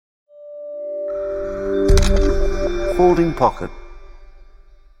Folding Pocket.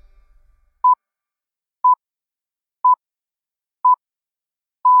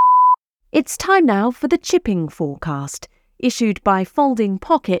 It's time now for the Chipping Forecast, issued by Folding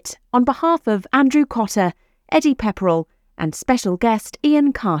Pocket on behalf of Andrew Cotter, Eddie Pepperell and special guest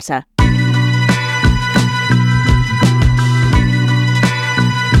Ian Carter.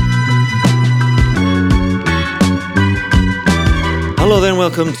 Hello then,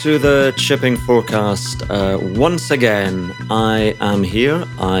 welcome to the Chipping Forecast. Once again, I am here,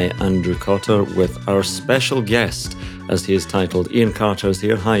 Andrew Cotter, with our special guest, as he is titled. Ian Carter is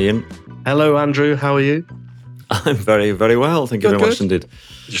here. Hi, Ian. Hello, Andrew. How are you? I'm very, very well. Thank you very much indeed.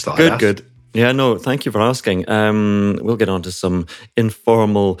 Just thought I'd ask. Good. Yeah, no, thank you for asking. We'll get on to some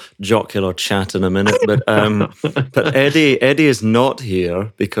informal jocular chat in a minute, but Eddie is not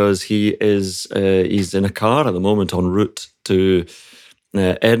here because he's in a car at the moment en route to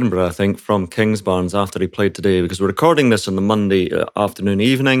Edinburgh, I think, from Kingsbarns after he played today, because we're recording this on the Monday afternoon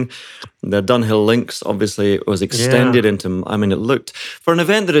evening. The Dunhill Links obviously was extended into, I mean, it looked, for an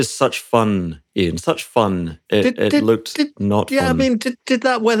event that is such fun, Ian, such fun, it looked not fun. Yeah, I mean, did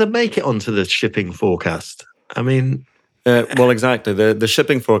that weather make it onto the shipping forecast? I mean... well, exactly. The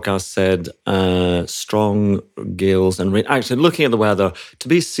shipping forecast said strong gales and rain. Actually, looking at the weather, to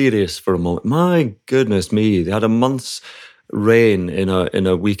be serious for a moment, my goodness me, they had a month's rain in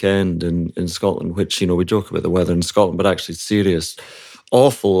a weekend in Scotland, which, you know, we joke about the weather in Scotland, but actually serious,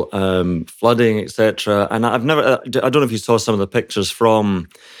 awful flooding, etc. And I don't know if you saw some of the pictures from,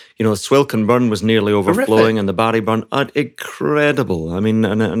 you know, Swilcan Burn was nearly overflowing. Horrific. And the Barry Burn, incredible. I mean,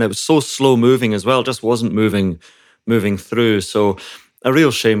 and it was so slow moving as well, just wasn't moving through. So a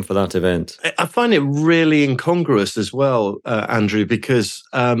real shame for that event. I find it really incongruous as well, Andrew, because,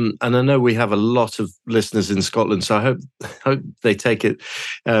 and I know we have a lot of listeners in Scotland, so I hope they take it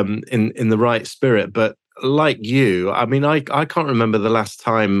in the right spirit. But like you, I mean, I can't remember the last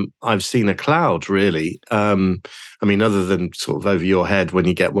time I've seen a cloud, really. I mean, other than sort of over your head when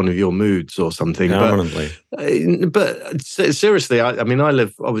you get one of your moods or something. Permanently. But seriously, I mean, I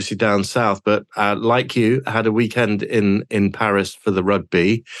live obviously down south, but like you, had a weekend in Paris for the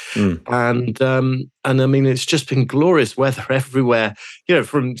rugby. And I mean, it's just been glorious weather everywhere, you know,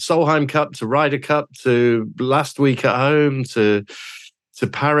 from Solheim Cup to Ryder Cup to last week at home to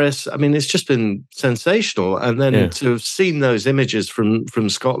Paris. I mean, it's just been sensational. And then to have seen those images from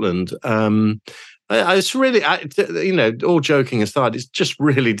Scotland, it's really, you know, all joking aside, it's just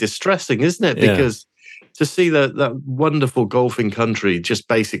really distressing, isn't it? Because to see that wonderful golfing country just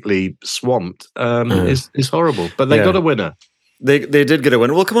basically swamped is horrible. But they got a winner. They did get a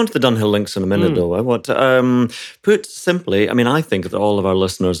win. We'll come on to the Dunhill Links in a minute, though. I want to put simply, I mean, I think that all of our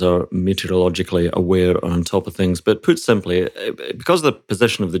listeners are meteorologically aware and on top of things, but put simply, because of the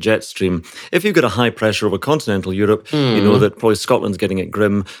position of the jet stream, if you've got a high pressure over continental Europe, you know that probably Scotland's getting it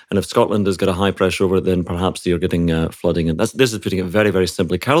grim, and if Scotland has got a high pressure over it, then perhaps you're getting flooding. And this is putting it very, very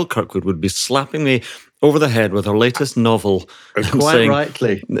simply. Carol Kirkwood would be slapping me over the head with her latest novel. Quite saying,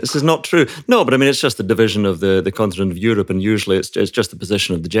 rightly. This is not true. No, but I mean, it's just the division of the continent of Europe, and usually it's just the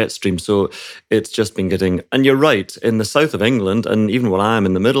position of the jet stream. So it's just been getting... And you're right, in the south of England, and even where I am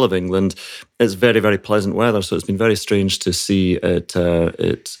in the middle of England, it's very, very pleasant weather. So it's been very strange to see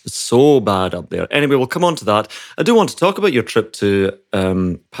it's so bad up there. Anyway, we'll come on to that. I do want to talk about your trip to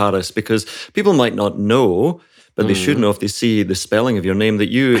Paris, because people might not know, but they should know if they see the spelling of your name, that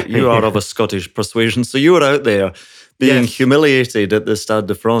you are of a Scottish persuasion. So you were out there being humiliated at the Stade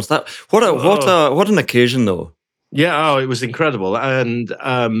de France. What an occasion, though. Yeah, it was incredible. And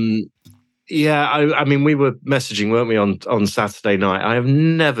I mean, we were messaging, weren't we, on Saturday night? I have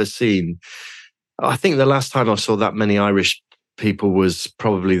never seen... I think the last time I saw that many Irish people was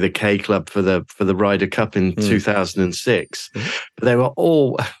probably the K Club for the Ryder Cup in 2006. But they were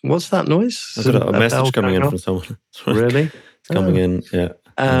all... What's that noise? I've got a message coming in from someone. Really? It's coming in, yeah.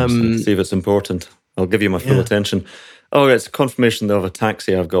 See if it's important. I'll give you my full attention. Oh, it's confirmation of a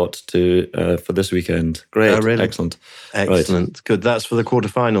taxi I've got for this weekend. Great. Oh, really? Excellent. Excellent. Right. Good. That's for the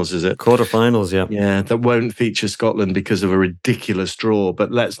quarterfinals, is it? Quarterfinals, yeah. Yeah, that won't feature Scotland because of a ridiculous draw,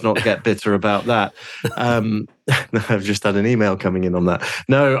 but let's not get bitter about that. I've just had an email coming in on that.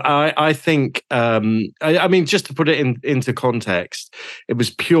 No, I think, I mean, just to put it into context, it was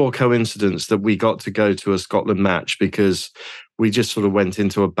pure coincidence that we got to go to a Scotland match, because we just sort of went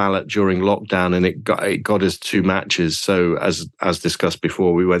into a ballot during lockdown, and it got us 2 matches. So as discussed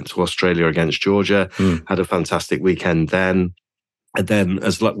before, we went to Australia against Georgia, had a fantastic weekend then. And then,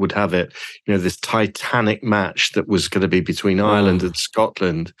 as luck would have it, this titanic match that was going to be between Ireland and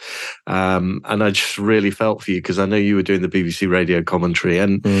Scotland. And I just really felt for you, because I know you were doing the BBC radio commentary,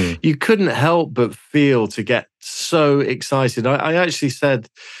 and you couldn't help but feel to get so excited. I actually said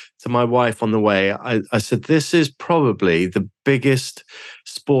to my wife on the way, I said, this is probably the biggest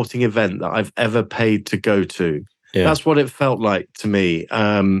sporting event that I've ever paid to go to. Yeah. That's what it felt like to me.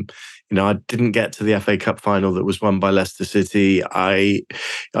 I didn't get to the FA Cup final that was won by Leicester City. It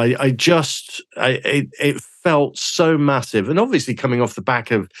felt so massive. And obviously coming off the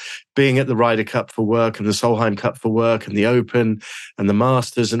back of being at the Ryder Cup for work and the Solheim Cup for work and the Open and the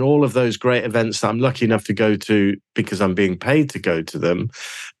Masters and all of those great events that I'm lucky enough to go to because I'm being paid to go to them.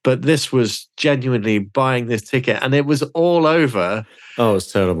 But this was genuinely buying this ticket, and it was all over. Oh, it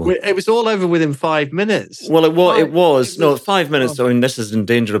was terrible. It was all over within 5 minutes. Well, it was. No, 5 minutes. I mean, this is in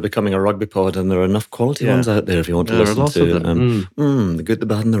danger of becoming a rugby pod, and there are enough quality ones out there if you want to listen to the good, the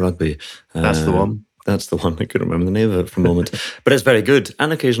bad, and the rugby. That's the one. That's the one. I couldn't remember the name of it for a moment. But it's very good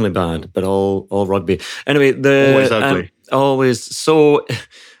and occasionally bad, but all rugby. Anyway, always ugly. Always. So...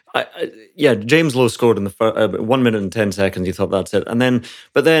 James Lowe scored in the 1 minute and 10 seconds. You thought that's it,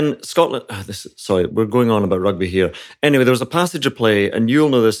 but then Scotland. We're going on about rugby here. Anyway, there was a passage of play, and you'll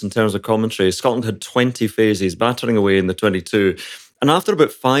know this in terms of commentary. Scotland had 20 phases, battering away in the 22. And after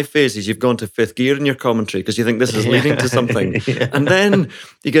about 5 phases, you've gone to 5th gear in your commentary because you think this is leading to something. Yeah. And then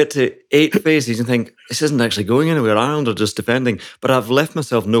you get to 8 phases and think, this isn't actually going anywhere. Ireland are just defending, but I've left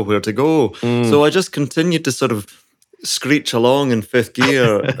myself nowhere to go. So I just continued to sort of screech along in 5th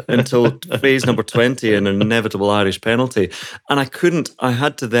gear until phase number 20, an inevitable Irish penalty. And I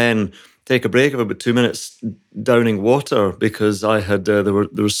had to then take a break of about 2 minutes downing water because I had there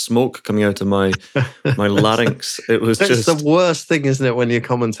was smoke coming out of my larynx. It was That's the worst thing, isn't it, when you're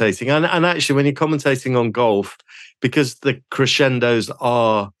commentating? And actually, when you're commentating on golf, because the crescendos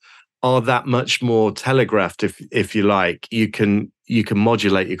are that much more telegraphed, if you like, you can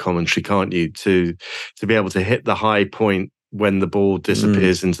modulate your commentary, can't you, to be able to hit the high point when the ball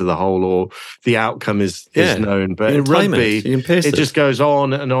disappears into the hole or the outcome is known. But in rugby, it just goes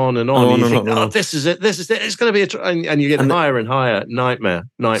on and on and on. And you think, this is it. It's going to be and you get higher and higher. Nightmare.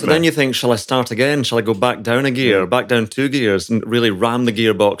 So then you think, shall I start again? Shall I go back down a gear, back down 2 gears and really ram the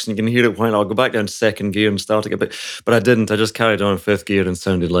gearbox? And you can hear it whine, I'll go back down to 2nd gear and start again. But I didn't. I just carried on in 5th gear and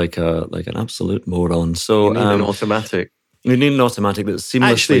sounded like an absolute moron. So you need an automatic. You need an automatic that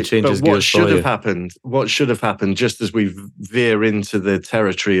seamlessly changes gears. What should have happened, just as we veer into the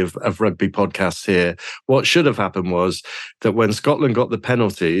territory of rugby podcasts here, what should have happened was that when Scotland got the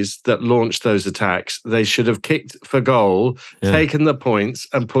penalties that launched those attacks, they should have kicked for goal, taken the points,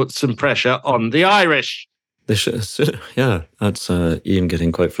 and put some pressure on the Irish. They should, that's Ian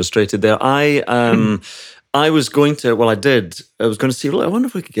getting quite frustrated there. I was going to see, I wonder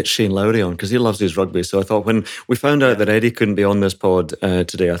if we could get Shane Lowry on because he loves his rugby. So I thought when we found out that Eddie couldn't be on this pod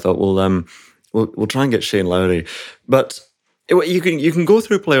today, I thought, we'll try and get Shane Lowry. But you can go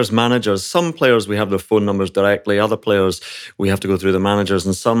through players' managers. Some players, we have their phone numbers directly. Other players, we have to go through the managers.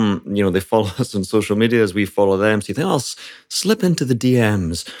 And some, they follow us on social media as we follow them. So you think, I'll slip into the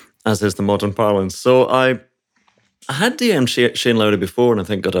DMs, as is the modern parlance. So I had DM'd Shane Lowry before and I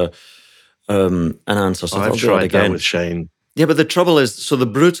think got an answer. So I've tried that with Shane. Yeah, but the trouble is, so the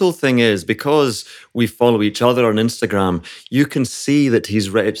brutal thing is, because we follow each other on Instagram, you can see that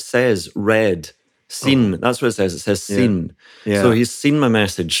it says read, seen. That's what it says. It says seen. Yeah. So he's seen my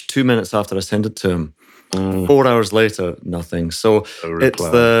message 2 minutes after I sent it to him. 4 hours later, nothing. So it's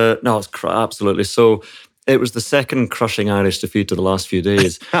absolutely. So it was the second crushing Irish defeat of the last few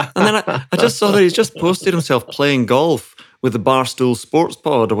days. And then I just saw that he's just posted himself playing golf with the Barstool Sports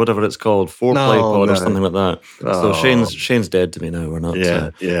Pod or whatever it's called, Foreplay Pod or something like that. So Shane's dead to me now. We're not.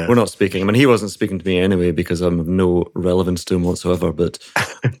 We're not speaking. I mean, he wasn't speaking to me anyway because I'm of no relevance to him whatsoever. But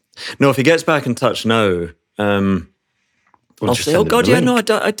no, if he gets back in touch now, I'll say, "Oh God,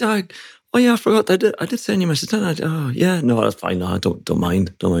 I oh yeah, I forgot. I did send you a message. No, that's fine. No, I don't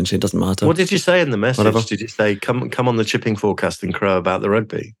mind. Don't mind. Shane, it doesn't matter." What did you say in the message? Whatever. Did you say, "Come on the chipping forecast and crow about the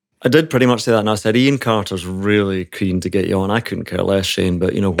rugby"? I did pretty much say that, and I said, Ian Carter's really keen to get you on. I couldn't care less, Shane,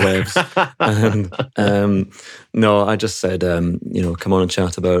 but, Webs. And, no, I just said, come on and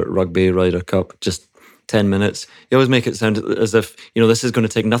chat about rugby, Ryder Cup, just 10 minutes. You always make it sound as if, this is going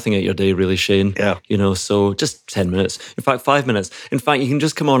to take nothing out your day, really, Shane. Yeah. So just 10 minutes. In fact, 5 minutes. In fact, you can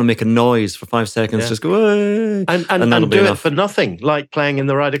just come on and make a noise for 5 seconds. Yeah. Just go, hey. And do it for nothing, like playing in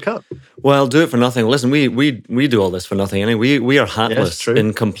the Ryder Cup. Well, do it for nothing. Listen, we do all this for nothing. Anyway, we are hatless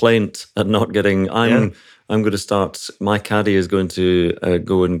in complaint at not getting... I'm I'm going to start. My caddy is going to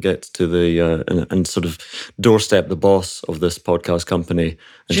go and get to the and sort of doorstep the boss of this podcast company.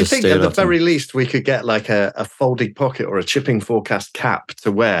 And do you think at the very least we could get like a folding pocket or a chipping forecast cap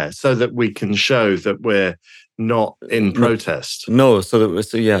to wear so that we can show that we're not in protest? No, so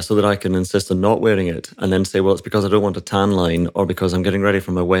that I can insist on not wearing it and then say, well, it's because I don't want a tan line or because I'm getting ready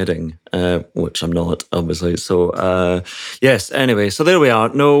for my wedding, which I'm not, obviously. So, yes, anyway, so there we are.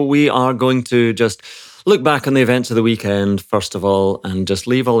 No, we are going to just look back on the events of the weekend, first of all, and just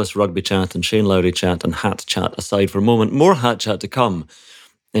leave all this rugby chat and Shane Lowry chat and hat chat aside for a moment. More hat chat to come,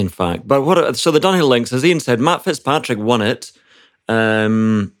 in fact. But so the Dunhill Links, as Ian said, Matt Fitzpatrick won it.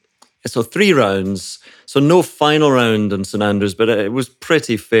 So 3 rounds. So no final round in St Andrews, but it was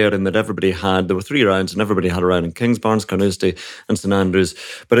pretty fair in that there were 3 rounds and everybody had a round in Kingsbarns, Carnoustie and St Andrews,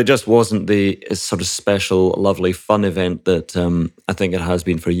 but it just wasn't the sort of special, lovely, fun event that I think it has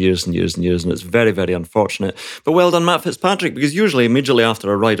been for years and years and years, and it's very, very unfortunate. But well done, Matt Fitzpatrick, because usually immediately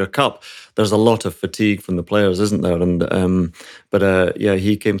after a Ryder Cup, there's a lot of fatigue from the players, isn't there? And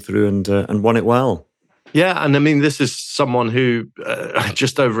he came through and won it well. Yeah, and I mean, this is someone who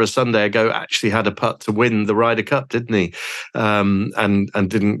just over a Sunday ago actually had a putt to win the Ryder Cup, didn't he? And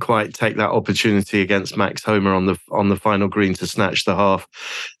didn't quite take that opportunity against Max Homer on the final green to snatch the half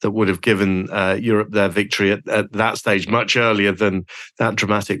that would have given Europe their victory at that stage much earlier than that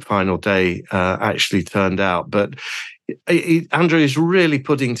dramatic final day actually turned out. But Andrew is really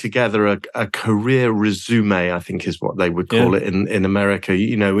putting together a career resume, I think is what they would call it in America.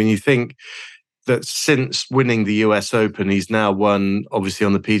 You know, when you think that since winning the US Open, he's now won, obviously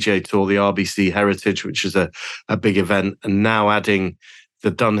on the PGA Tour, the RBC Heritage, which is a big event, and now adding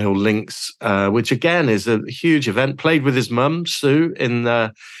the Dunhill Links, which again is a huge event. Played with his mum, Sue, in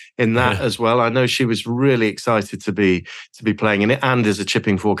that as well. I know she was really excited to be playing in it, and is a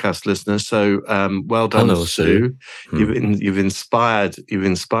Chipping Forecast listener. So well done, hello, Sue. You've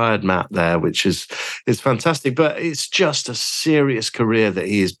inspired Matt there, which is fantastic. But it's just a serious career that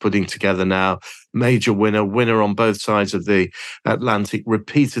he is putting together now. Major winner on both sides of the Atlantic,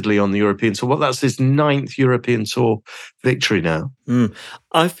 repeatedly on the European Tour. Well, that's his 9th European Tour victory now.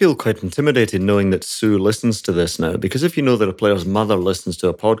 I feel quite intimidated knowing that Sue listens to this now, because if you know that a player's mother listens to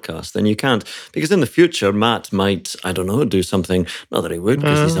a podcast, then you can't. Because in the future, Matt might, I don't know, do something, not that he would,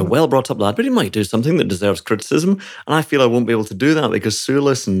 because he's a well-brought-up lad, but he might do something that deserves criticism, and I feel I won't be able to do that because Sue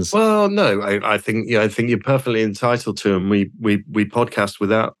listens. Well, no, I think you're perfectly entitled to, and we podcast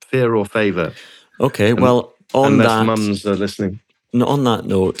without fear or favour. Okay, well, unless mums are listening. On that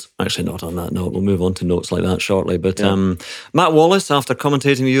note, actually not on that note, we'll move on to notes like that shortly, but Matt Wallace, after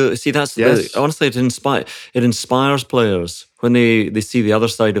commentating with you, see, that's honestly, it inspires players when they see the other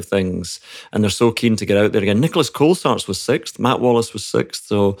side of things and they're so keen to get out there again. Nicholas Colsaerts was 6th, Matt Wallace was 6th,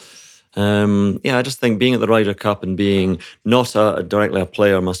 so I just think being at the Ryder Cup and being not directly a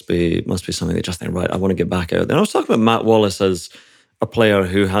player must be something that just think, right, I want to get back out there. And I was talking about Matt Wallace as a player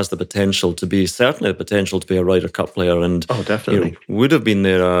who has the potential to be a Ryder Cup player, and definitely would have been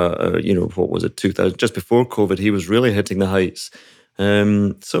there. What was it, 2000? Just before COVID, he was really hitting the heights.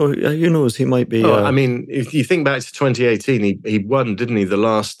 So who knows? He might be. I mean, if you think back to 2018, he won, didn't he, the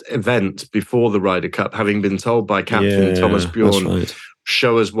last event before the Ryder Cup, having been told by Captain Thomas Bjorn. That's right.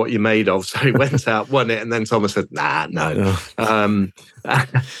 Show us what you're made of. So he went out, won it, and then Thomas said, no. But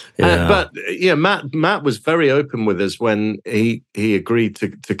Matt was very open with us when he agreed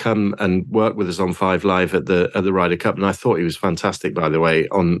to come and work with us on 5 Live at the Ryder Cup, and I thought he was fantastic, by the way,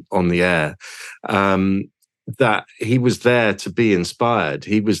 on the air. That he was there to be inspired.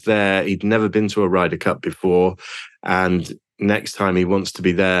 He was there. He'd never been to a Ryder Cup before, and next time he wants to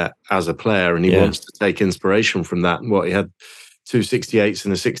be there as a player, and he wants to take inspiration from that. And he had 2 68s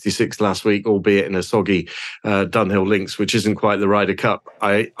and a 66 last week, albeit in a soggy Dunhill Links, which isn't quite the Ryder Cup,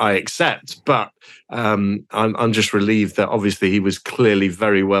 I accept. But I'm just relieved that obviously he was clearly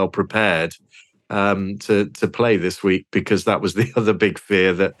very well prepared to play this week, because that was the other big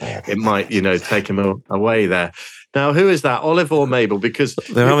fear that it might, take him away there. Now, who is that? Olive or Mabel? Because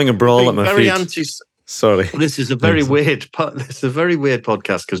they're having a brawl at my feet. Sorry. This is a very weird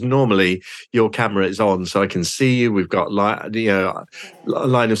podcast, because normally your camera is on so I can see you. We've got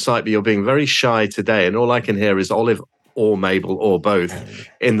line of sight, but you're being very shy today, and all I can hear is Olive or Mabel or both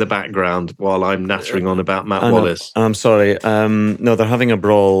in the background while I'm nattering on about Matt Wallace. I'm sorry. No, they're having a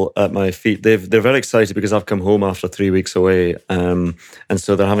brawl at my feet. They're very excited because I've come home after 3 weeks away, and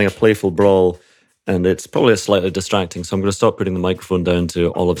so they're having a playful brawl. And it's probably slightly distracting, so I'm going to stop putting the microphone down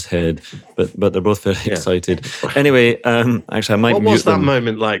to Olive's head. But they're both very excited. Anyway, actually, I might mute them. What was that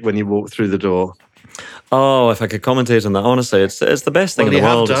moment like when you walked through the door? Oh, if I could commentate on that, honestly, it's the best thing in the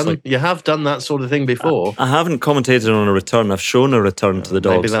world. You have done that sort of thing before. I haven't commentated on a return. I've shown a return to the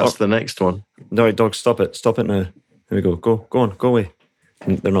dogs. Maybe that's the next one. No, dogs, stop it now. Here we go. Go on, go away.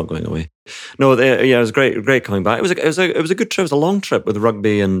 They're not going away. No, it was great coming back. It was a good trip. It was a long trip with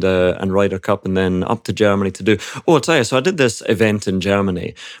rugby and Ryder Cup, and then up to Germany to do. Oh, I'll tell you. So I did this event in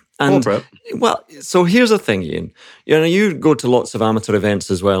Germany. And, well, so here's the thing, Ian. You go to lots of amateur events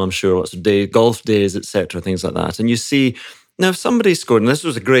as well, I'm sure, lots of golf days, etc., things like that. And you see, now if somebody scored, and this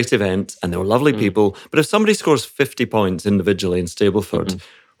was a great event, and they were lovely people, but if somebody scores 50 points individually in Stableford,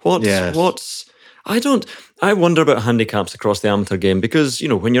 I wonder about handicaps across the amateur game, because,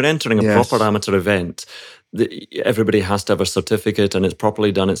 when you're entering a proper amateur event, everybody has to have a certificate and it's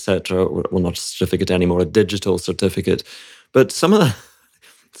properly done, etc. Well, not a certificate anymore, a digital certificate. But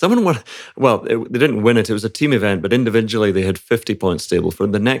they didn't win it. It was a team event, but individually they had 50 points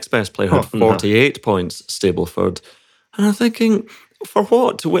Stableford. The next best player had 48 points Stableford. And I'm thinking, for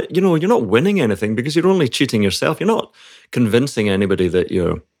what? You're not winning anything because you're only cheating yourself. You're not convincing anybody that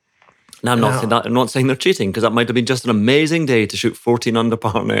you're... Now, I'm not saying they're cheating, because that might have been just an amazing day to shoot 14 under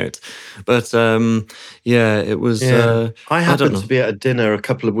par net. But, it was... I happened to be at a dinner a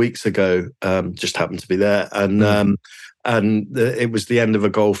couple of weeks ago, just happened to be there, and it was the end of a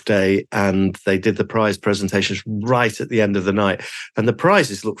golf day, and they did the prize presentations right at the end of the night. And the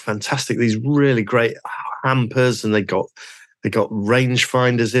prizes looked fantastic. These really great hampers, and they got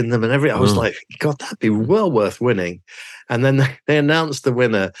rangefinders in them and everything. I was like, God, that'd be well worth winning. And then they announced the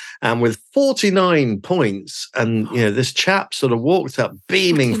winner, and with 49 points, and this chap sort of walked up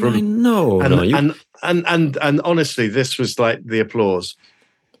beaming and honestly, this was like the applause.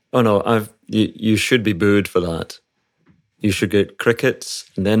 Oh no, you should be booed for that. You should get crickets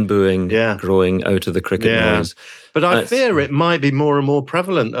and then booing growing out of the cricket noise. But I fear it might be more and more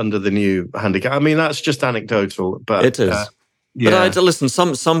prevalent under the new handicap. I mean, that's just anecdotal, but it is. But listen,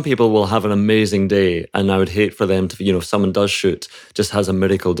 some people will have an amazing day, and I would hate for them to, if someone does shoot, just has a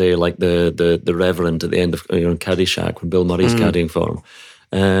miracle day, like the Reverend at the end of Caddyshack when Bill Murray's caddying for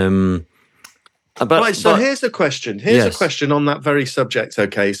him. So here's a question. A question on that very subject.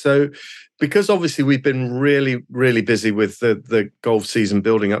 Okay, so because obviously we've been really, really busy with the golf season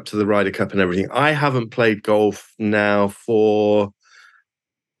building up to the Ryder Cup and everything. I haven't played golf now for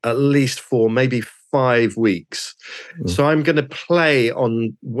at least 4, maybe 5 weeks. So I'm going to play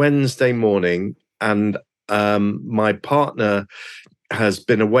on Wednesday morning, and my partner has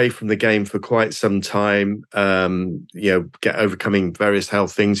been away from the game for quite some time, overcoming various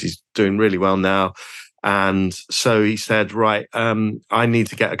health things. He's doing really well now. And so he said, right, I need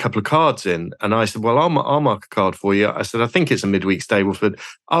to get a couple of cards in. And I said, well, I'll mark a card for you. I said, I think it's a midweek Stableford.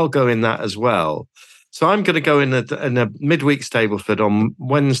 I'll go in that as well. So I'm going to go in a midweek Stableford on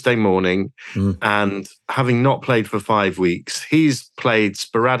Wednesday morning, and having not played for 5 weeks, he's played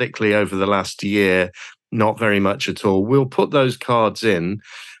sporadically over the last year, not very much at all. We'll put those cards in.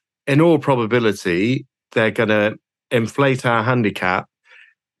 In all probability, they're going to inflate our handicap.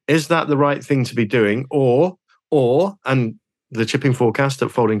 Is that the right thing to be doing? Or the chipping forecast at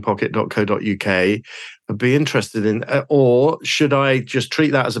foldingpocket.co.uk would be interested in, or should I just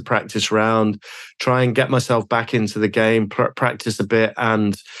treat that as a practice round, try and get myself back into the game, practice a bit,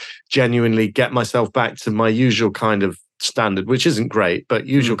 and genuinely get myself back to my usual kind of standard, which isn't great, but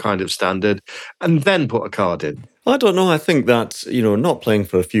usual kind of standard, and then put a card in? I don't know. I think that, not playing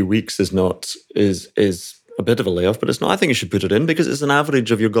for a few weeks is a bit of a layoff, but it's not. I think you should put it in because it's an average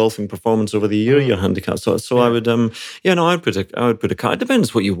of your golfing performance over the year, your handicap. So I would, I would put a card. It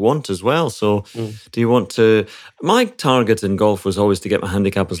depends what you want as well. So, do you want to? My target in golf was always to get my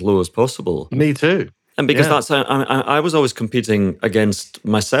handicap as low as possible. Me too. And because I was always competing against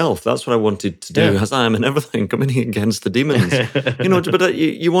myself. That's what I wanted to do, as I am in everything, competing against the demons. But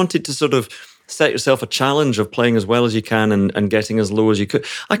you wanted to sort of set yourself a challenge of playing as well as you can and getting as low as you could.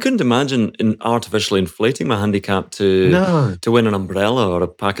 I couldn't imagine artificially inflating my handicap to win an umbrella or a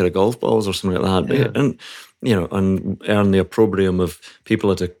packet of golf balls or something like that. Yeah. And earn the opprobrium of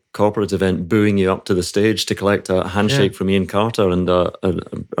people at a corporate event booing you up to the stage to collect a handshake from Ian Carter and a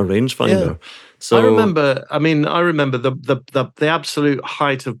rangefinder. Yeah. So I remember the absolute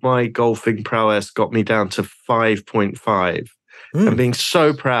height of my golfing prowess got me down to 5.5 and being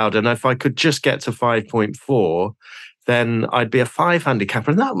so proud. And if I could just get to 5.4, then I'd be a 5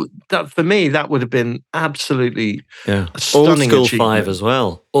 handicapper. And that for me, that would have been absolutely a stunning old school achievement. 5 as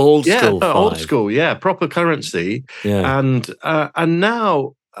well. Old school 5. Old school, proper currency. Yeah. And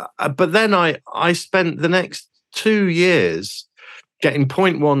now, but then I spent the next 2 years getting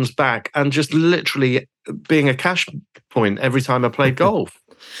 0.1s back and just literally being a cash point every time I played golf.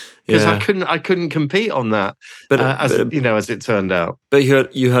 because I couldn't compete on that. But as it turned out. But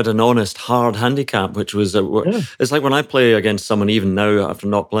you had an honest, hard handicap, which was it's like when I play against someone, even now after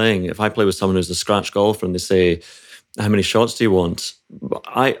not playing. If I play with someone who's a scratch golfer and they say, "How many shots do you want?"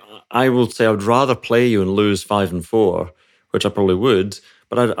 I will say I would rather play you and lose 5 and 4, which I probably would.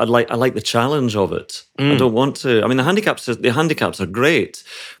 But I like the challenge of it. I don't want to. I mean, the handicaps are great,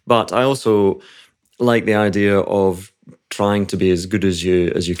 but I also like the idea of trying to be as good as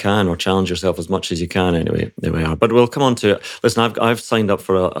you can, or challenge yourself as much as you can. Anyway, there we are. But we'll come on to it. Listen, I've signed up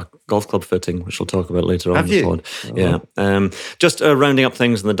for a golf club fitting, which we'll talk about later on in the pod. Oh. Yeah. Just rounding up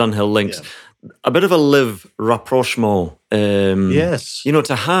things in the Dunhill links. Yeah. A bit of a live rapprochement. Yes.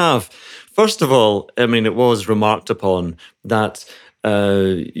 To have. First of all, I mean, it was remarked upon that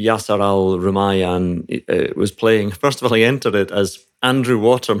Yasser Al-Rumayyan was playing. First of all, he entered it as Andrew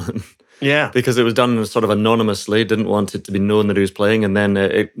Waterman. Yeah. Because it was done sort of anonymously, didn't want it to be known that he was playing, and then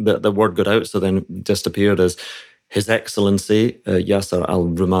the word got out, so then it just appeared as His Excellency Yasser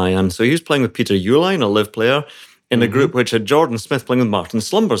Al-Rumayyan. So he was playing with Peter Uihlein, a live player, in a group which had Jordan Smith playing with Martin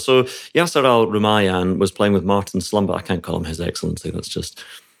Slumber. So Yasser Al-Rumayyan was playing with Martin Slumber. I can't call him His Excellency, that's just...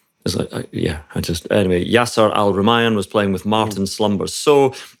 Anyway, Yasser Al-Rumayyan was playing with Martin Slumber.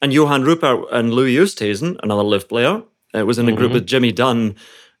 So, and Johan Rupert and Louis Oosthuizen, another live player, was in a group with Jimmy Dunn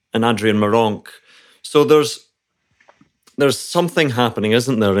and Adrian Meronk. So there's something happening,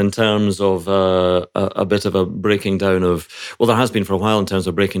 isn't there, in terms of a bit of a breaking down of, well, there has been for a while in terms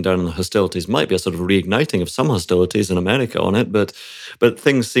of breaking down the hostilities. Might be a sort of reigniting of some hostilities in America on it, but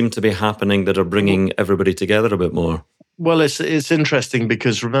things seem to be happening that are bringing everybody together a bit more. Well, it's interesting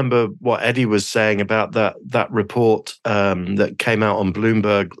because remember what Eddie was saying about that report that came out on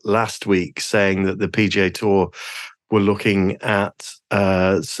Bloomberg last week, saying that the PGA Tour were looking at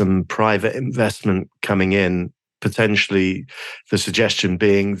some private investment coming in, potentially the suggestion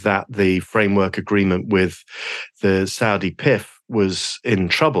being that the framework agreement with the Saudi PIF was in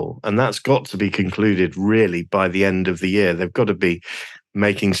trouble. And that's got to be concluded really by the end of the year. They've got to be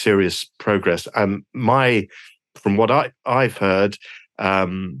making serious progress. From what I've heard,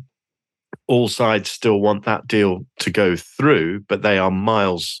 all sides still want that deal to go through, but they are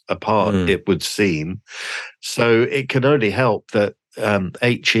miles apart, it would seem. So it can only help that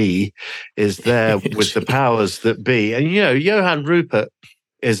HE is there with the powers that be. And, Johan Rupert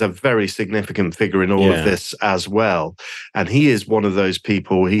is a very significant figure in all of this as well. And he is one of those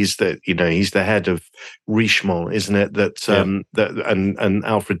people. He's the head of Richemont, isn't it? And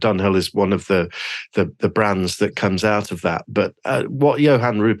Alfred Dunhill is one of the brands that comes out of that. But what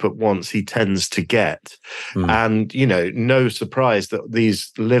Johan Rupert wants, he tends to get. And, no surprise that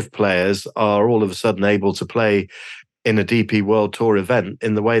these live players are all of a sudden able to play in a DP World Tour event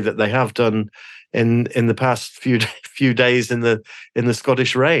in the way that they have done in the past few days in the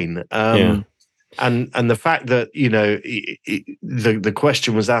Scottish rain. And the fact that the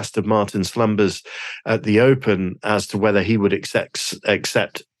question was asked of Martin Slumbers at the Open as to whether he would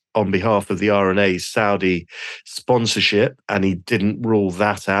accept on behalf of the R&A Saudi sponsorship, and he didn't rule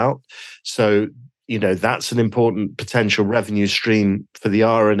that out. So that's an important potential revenue stream for the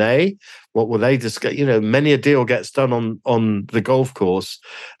R&A. What will they discuss? Many a deal gets done on the golf course,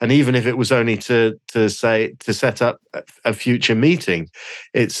 and even if it was only to set up a future meeting,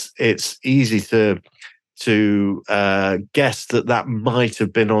 it's easy to guess that might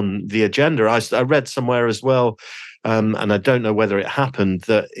have been on the agenda. I read somewhere as well, and I don't know whether it happened,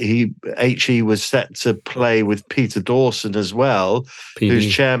 that HE was set to play with Peter Dawson as well,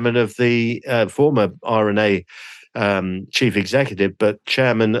 who's chairman of the former R&A chief executive, but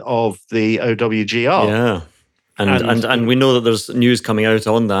chairman of the OWGR. Yeah. And we know that there's news coming out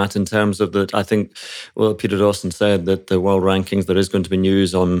on that in terms of that. I think, Peter Dawson said that the world rankings, there is going to be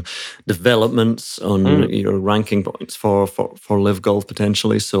news on developments, on ranking points for live golf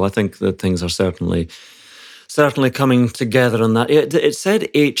potentially. So I think that things are certainly coming together on that. It said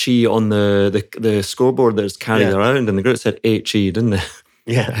HE on the scoreboard that's carried around, and the group said HE, didn't it?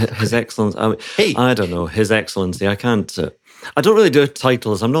 Yeah. His Excellency. I don't know. His Excellency. I can't... I don't really do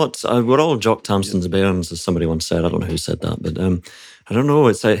titles. I'm not... we're all Jock Tamson's bairns, as somebody once said. I don't know who said that, but I don't know.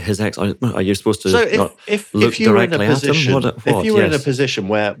 It's His Excellency. Are you supposed to look directly at him? If you were in a position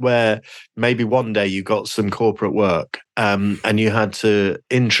where maybe one day you got some corporate work and you had to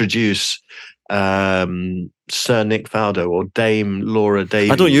introduce Sir Nick Faldo or Dame Laura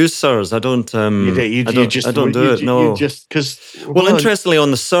Davies. I don't use sirs. I don't. I don't do it. No, just because. Well, interestingly,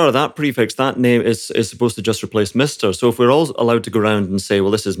 on the Sir, that prefix, that name is supposed to just replace Mr. So if we're all allowed to go around and say,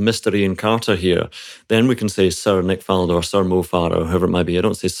 well, this is Mr. Ian Carter here, then we can say Sir Nick Faldo or Sir Mo Farah or whoever it might be. I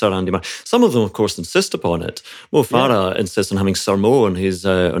don't say Sir Andy Murray. Some of them, of course, insist upon it. Mo Farah insists on having Sir Mo on his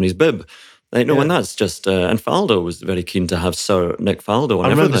bib. And that's just... and Faldo was very keen to have Sir Nick Faldo on everything.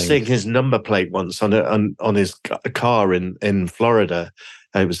 I remember seeing his number plate once on his car in Florida.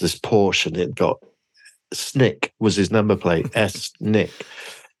 It was this Porsche, and it got... Snick was his number plate, S. Nick.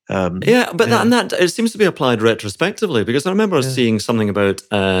 That it seems to be applied retrospectively, because I remember seeing something about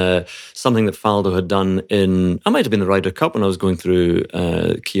something that Faldo had done I might have been the Ryder Cup when I was going through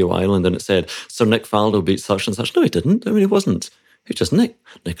Keogh Island, and it said, Sir Nick Faldo beat such and such. No, he didn't. I mean, he wasn't. He's just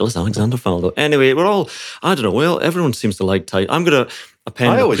Nicholas Alexander Faldo. Anyway, we're all, I don't know, well, everyone seems to like tight. I'm going to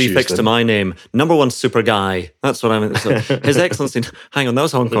append a prefix to my name. Number one super guy. That's what I mean. So His Excellency, hang on, that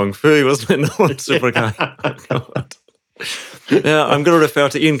was Hong Kong Fooey, wasn't it? Number one super guy. God. Yeah, I'm going to refer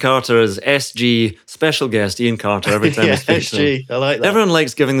to Ian Carter as SG, special guest Ian Carter, every time I speak to him. I like that. Everyone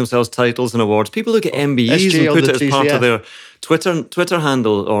likes giving themselves titles and awards. People look at MBEs SG and put it as TCF. part of their Twitter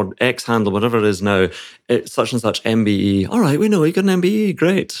handle or X handle, whatever it is now. It's such and such MBE. All right, we know you got an MBE.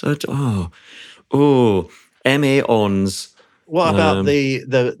 Great. MA Ons. What about the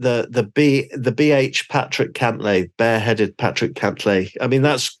BH Patrick Cantlay, bareheaded Patrick Cantlay? I mean,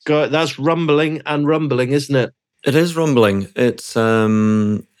 that's rumbling and rumbling, isn't it? It is rumbling. It's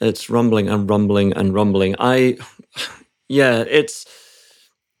rumbling and rumbling and rumbling.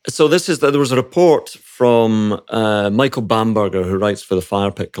 So there was a report from Michael Bamberger, who writes for the Fire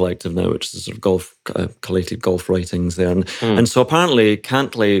Pit Collective now, which is sort of collated golf writings there. And so apparently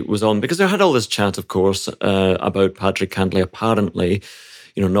Cantlay was on, because there had all this chat, of course, about Patrick Cantlay apparently,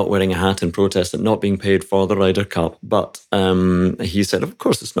 not wearing a hat in protest and not being paid for the Ryder Cup. But he said, of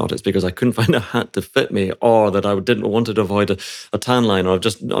course it's not. It's because I couldn't find a hat to fit me, or that I didn't want to avoid a tan line, or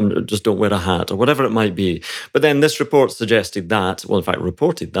just don't wear a hat, or whatever it might be. But then this report suggested that,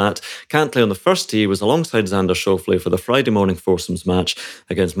 reported that, Cantlay on the first tee was alongside Xander Schauffele for the Friday morning foursomes match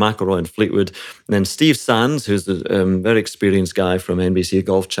against McIlroy and Fleetwood. And then Steve Sands, who's the very experienced guy from NBC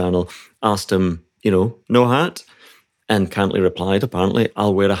Golf Channel, asked him, no hat? And Cantlay replied, apparently,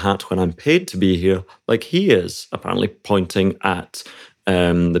 I'll wear a hat when I'm paid to be here, like he is, apparently pointing at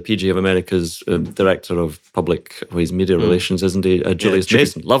the PGA of America's director of his media relations, isn't he? Julius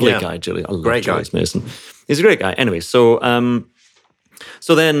Mason. Lovely guy, Julius. I love Julius Mason. He's a great guy. Anyway, so it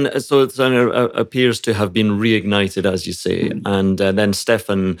appears to have been reignited, as you say. And then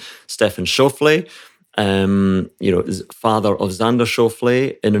Stefan Schauffele, father of Xander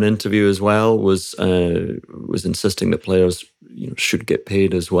Schauffele, in an interview as well, was insisting that players should get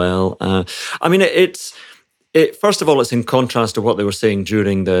paid as well. First of all, it's in contrast to what they were saying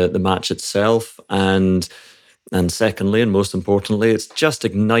during the match itself, and secondly, and most importantly, it's just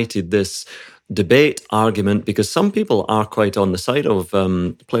ignited this debate, argument, because some people are quite on the side of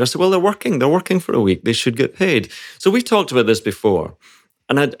players. Well, they're working for a week, they should get paid. So we've talked about this before,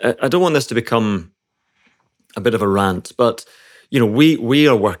 and I don't want this to become a bit of a rant, but we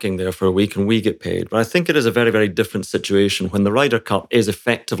are working there for a week and we get paid. But I think it is a very, very different situation when the Ryder Cup is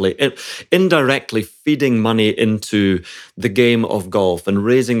effectively, indirectly feeding money into the game of golf and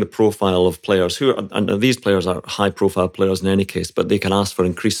raising the profile of players and these players are high-profile players in any case, but they can ask for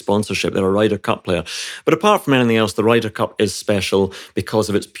increased sponsorship. They're a Ryder Cup player. But apart from anything else, the Ryder Cup is special because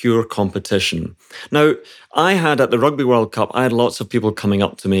of its pure competition. Now, at the Rugby World Cup, I had lots of people coming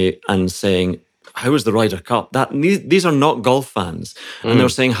up to me and saying, how was the Ryder Cup? These are not golf fans. And they were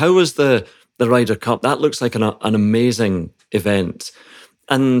saying, how was the Ryder Cup? That looks like an amazing event.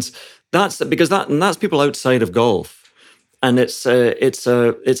 And that's people outside of golf. And it's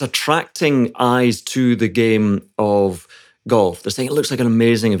attracting eyes to the game of golf. They're saying it looks like an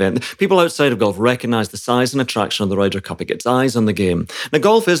amazing event. People outside of golf recognise the size and attraction of the Ryder Cup. It gets eyes on the game. Now,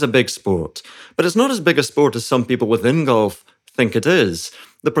 golf is a big sport, but it's not as big a sport as some people within golf think it is.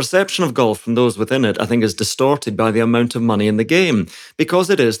 The perception of golf from those within it, I think, is distorted by the amount of money in the game, because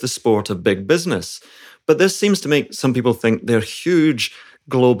it is the sport of big business. But this seems to make some people think they're huge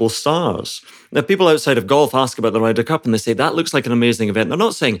global stars. Now, people outside of golf ask about the Ryder Cup and they say, that looks like an amazing event. They're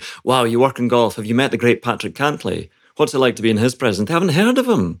not saying, wow, you work in golf. Have you met the great Patrick Cantlay? What's it like to be in his presence? They haven't heard of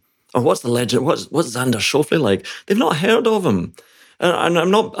him. Or what's the legend? What's Xander Schauffele like? They've not heard of him. And I'm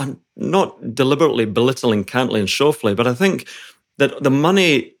not deliberately belittling Cantlay and Schauffele, but I think that the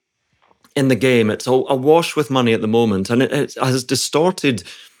money in the game, it's awash with money at the moment, and it has distorted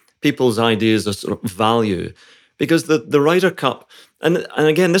people's ideas of sort of value, because the Ryder Cup And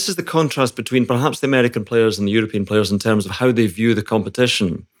again, this is the contrast between perhaps the American players and the European players in terms of how they view the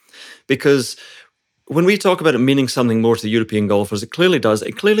competition. Because when we talk about it meaning something more to the European golfers, it clearly does.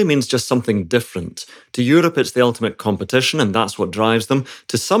 It clearly means just something different. To Europe, it's the ultimate competition, and that's what drives them.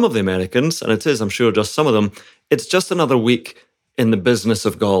 To some of the Americans, and it is, I'm sure, just some of them, it's just another week in the business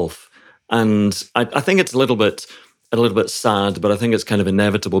of golf. And I think it's a little bit sad, but I think it's kind of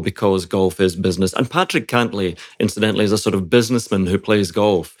inevitable because golf is business. And Patrick Cantlay, incidentally, is a sort of businessman who plays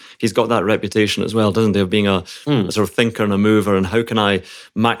golf. He's got that reputation as well, doesn't he, of being a sort of thinker and a mover, and how can I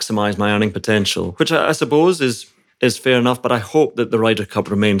maximize my earning potential, which I suppose is fair enough, but I hope that the Ryder Cup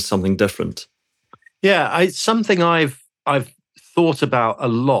remains something different. Yeah, it's something I've thought about a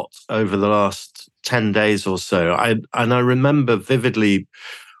lot over the last 10 days or so. I remember vividly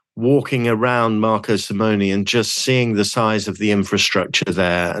walking around Marco Simone and just seeing the size of the infrastructure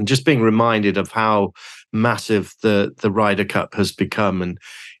there, and just being reminded of how massive the Ryder Cup has become. And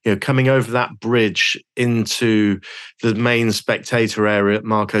coming over that bridge into the main spectator area at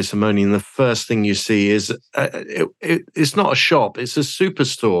Marco Simone, and the first thing you see is it's not a shop, it's a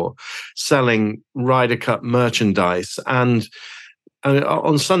superstore selling Ryder Cup merchandise. And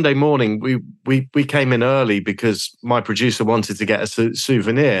on Sunday morning, we came in early because my producer wanted to get a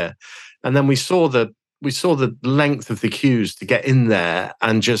souvenir, and then we saw the length of the queues to get in there,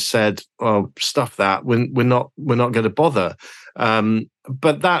 and just said, "Oh, stuff that. We're not going to bother."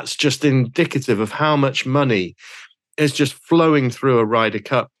 But that's just indicative of how much money is just flowing through a Ryder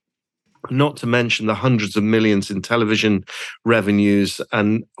Cup. Not to mention the hundreds of millions in television revenues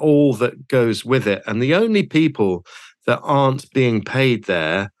and all that goes with it. And the only people that aren't being paid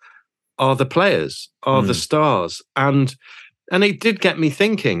there are the players, are the stars. And it did get me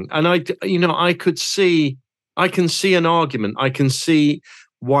thinking. And I can see an argument. I can see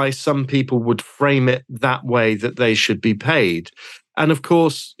why some people would frame it that way, that they should be paid. And of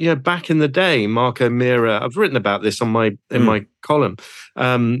course, back in the day, Marco Mira, I've written about this in my column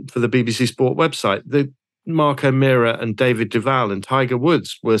for the BBC Sport website. Marco Mira and David Duval and Tiger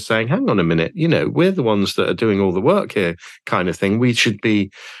Woods were saying, hang on a minute, we're the ones that are doing all the work here, kind of thing. We should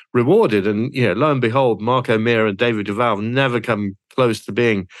be rewarded. And, lo and behold, Marco Mira and David Duval never come close to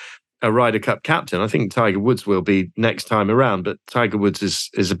being a Ryder Cup captain. I think Tiger Woods will be next time around, but Tiger Woods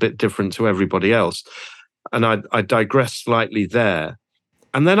is a bit different to everybody else. And I digress slightly there.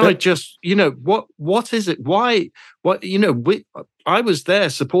 And then I just, what is it? Why? I was there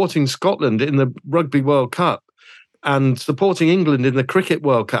supporting Scotland in the Rugby World Cup and supporting England in the Cricket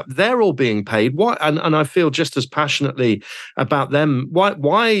World Cup. They're all being paid. Why? And I feel just as passionately about them.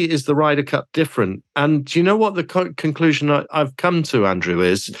 Why is the Ryder Cup different? And do you know what the conclusion I've come to, Andrew,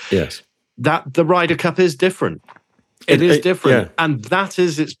 is? Yes. That the Ryder Cup is different. It is different. Yeah. And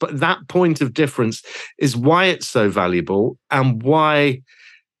that point of difference is why it's so valuable, and why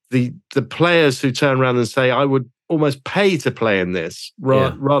the players who turn around and say, I would almost pay to play in this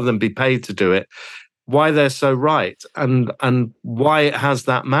rather than be paid to do it, why they're so right, and why it has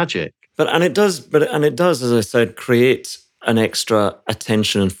that magic. But it does, as I said, create an extra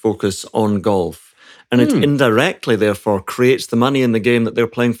attention and focus on golf. And it indirectly, therefore, creates the money in the game that they're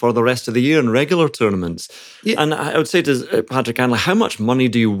playing for the rest of the year in regular tournaments. Yeah. And I would say to Patrick Cantlay, how much money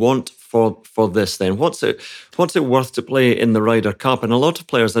do you want for this then? What's it worth to play in the Ryder Cup? And a lot of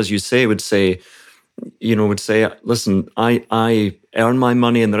players, as you say, would say, listen, I earn my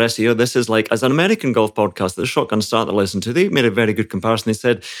money in the rest of the year. This is like, as an American golf podcast, the Shotgun Start I listened to, they made a very good comparison. They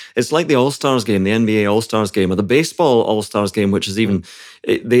said, it's like the All-Stars game, the NBA All-Stars game, or the baseball All-Stars game, which is even,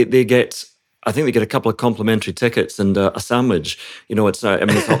 they get... I think they get a couple of complimentary tickets and a sandwich.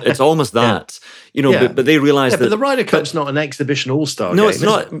 It's almost that. But they realise that. But the Ryder Cup's not an exhibition all-star game. No, it's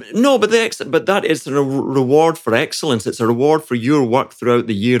not. No, but that is a reward for excellence. It's a reward for your work throughout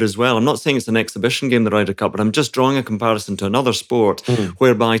the year as well. I'm not saying it's an exhibition game, the Ryder Cup, but I'm just drawing a comparison to another sport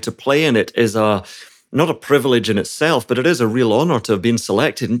whereby to play in it is not a privilege in itself, but it is a real honour to have been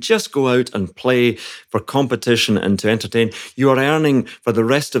selected and just go out and play for competition and to entertain. You are earning for the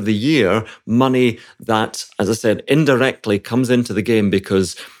rest of the year money that, as I said, indirectly comes into the game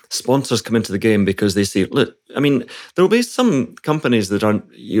because sponsors come into the game because they see, look, I mean, there will be some companies that aren't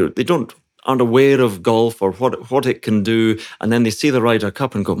aware of golf or what it can do, and then they see the Ryder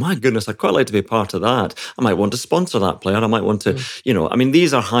Cup and go, my goodness, I'd quite like to be part of that. I might want to sponsor that player. I might want to,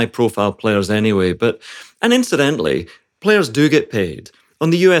 these are high-profile players anyway. And incidentally, players do get paid. On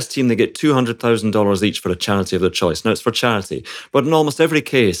the US team, they get $200,000 each for a charity of their choice. Now, it's for charity, but in almost every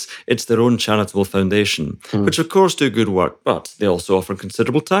case, it's their own charitable foundation, which of course do good work, but they also offer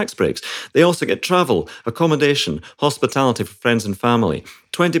considerable tax breaks. They also get travel, accommodation, hospitality for friends and family.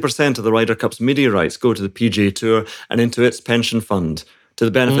 20% of the Ryder Cup's media rights go to the PGA Tour and into its pension fund, to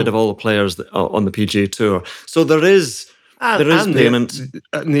the benefit of all the players on the PGA Tour. So there is payment.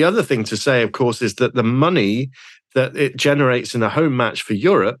 And the other thing to say, of course, is that the money that it generates in a home match for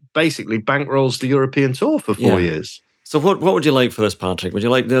Europe basically bankrolls the European Tour for 4 years. So what would you like for this, Patrick? Would you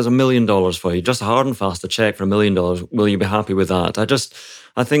like, there's $1 million for you, just hard and fast, a check for $1 million. Will you be happy with that?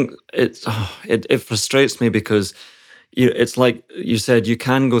 I think it frustrates me because it's like you said, you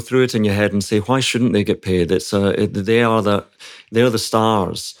can go through it in your head and say, why shouldn't they get paid? They're the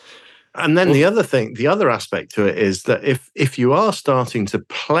stars. And then the other aspect to it is that if you are starting to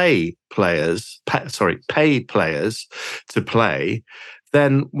pay players to play,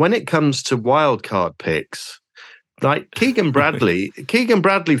 then when it comes to wildcard picks, like Keegan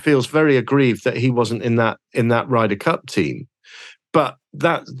Bradley feels very aggrieved that he wasn't in that Ryder Cup team. But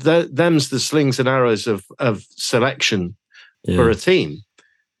them's the slings and arrows of selection for a team.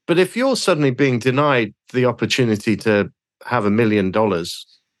 But if you're suddenly being denied the opportunity to have $1 million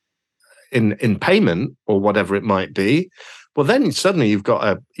in payment or whatever it might be, well, then suddenly you've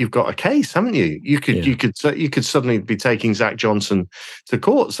got a case, haven't you? You could suddenly be taking Zach Johnson to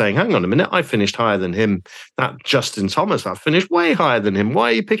court, saying, "Hang on a minute, I finished higher than him. That Justin Thomas, I finished way higher than him. Why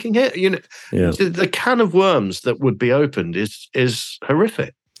are you picking him?" The can of worms that would be opened is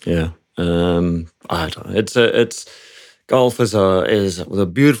horrific. Yeah, I don't know. It's golf is a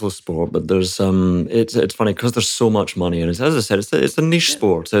beautiful sport, but there's it's funny because there's so much money in it. As I said, it's a niche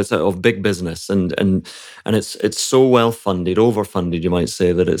sport. So it's of big business, and it's so well funded, overfunded, you might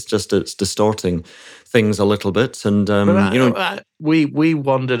say, that it's distorting things a little bit. And we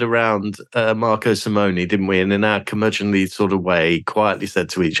wandered around Marco Simone, didn't we? And in our curmudgeonly sort of way, quietly said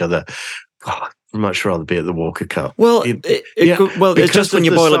to each other, "God, I'd much rather be at the Walker Cup." Well, it's just when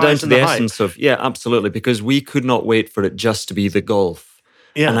you boil it down to the essence of, absolutely, because we could not wait for it just to be the golf.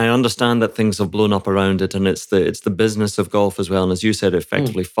 Yeah. And I understand that things have blown up around it, and it's the business of golf as well. And as you said, it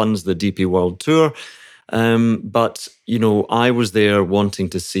effectively funds the DP World Tour. But I was there wanting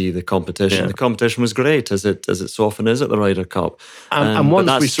to see the competition. Yeah. The competition was great, as it so often is at the Ryder Cup. And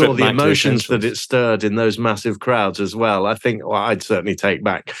once we saw the emotions that it stirred in those massive crowds as well, I think I'd certainly take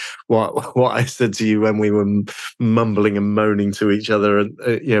back what I said to you when we were mumbling and moaning to each other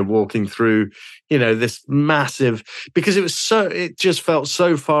and walking through this massive, because it just felt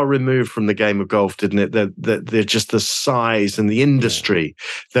so far removed from the game of golf, didn't it? That just the size and the industry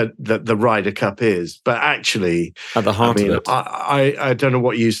that the Ryder Cup is. But actually, at the heart of it, I don't know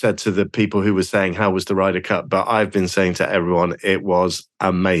what you said to the people who were saying, how was the Ryder Cup? But I've been saying to everyone, it was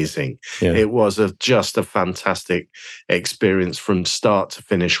amazing. Yeah. It was just a fantastic experience from start to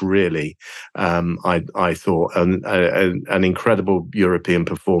finish, really. I thought an incredible European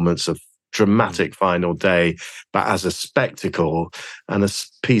performance, of dramatic final day, but as a spectacle and a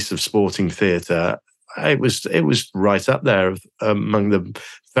piece of sporting theatre, it was right up there among the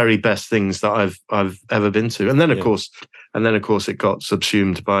very best things that I've ever been to. And then of course it got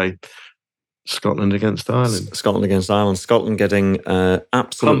subsumed by Scotland against Ireland. Scotland getting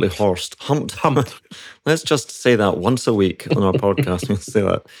absolutely humped. Let's just say that once a week on our podcast. We'll say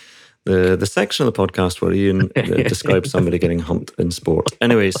that. The section of the podcast where Ian describes somebody getting humped in sport.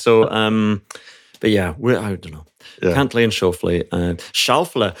 Anyway, so, but yeah, I don't know. Yeah. Cantley and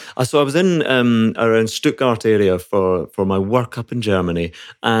Schauffele. So I was in around Stuttgart area for my work up in Germany,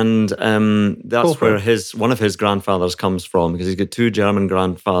 and that's where one of his grandfathers comes from, because he's got two German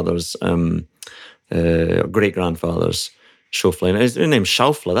grandfathers, great grandfathers. Schauffele. And his name's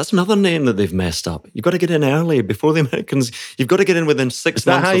Schauffele. That's another name that they've messed up. You've got to get in early before the Americans. You've got to get in within 6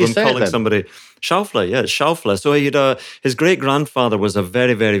 months of them calling somebody Schauffele. Yeah, it's Schauffele. So his great grandfather was a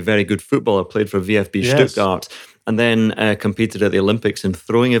very, very, very good footballer. Played for VfB Stuttgart, and then competed at the Olympics in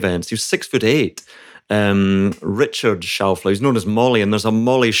throwing events. He was 6'8". Richard Schauffele, he's known as Molly, and there's a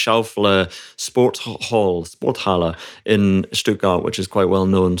Molly Schauffele Sporthalle in Stuttgart, which is quite well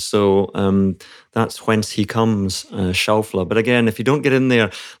known. So that's whence he comes, Schauffele. But again, if you don't get in there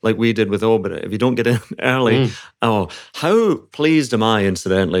like we did with Ober, if you don't get in early, how pleased am I,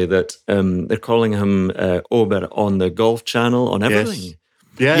 incidentally, that they're calling him Ober on the Golf Channel, on everything. Yes.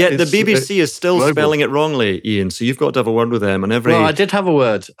 Yeah, yet the BBC is still global. Spelling it wrongly, Ian. So you've got to have a word with them. And Well, I did have a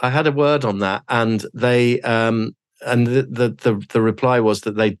word. I had a word on that, and they the reply was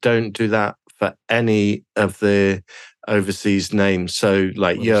that they don't do that for any of the overseas names. So,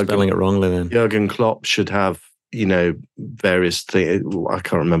 like Jurgen, spelling it wrongly, then Jurgen Klopp should have various things. I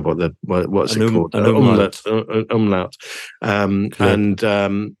can't remember what's it called? Umlaut. Umlaut. And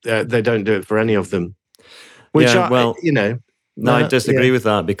they don't do it for any of them. Which No, I disagree with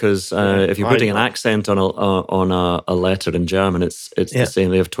that, because if you're putting an accent on a letter in German, it's the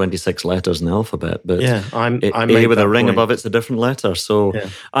same. They have 26 letters in the alphabet, but A with a ring above it's a different letter. So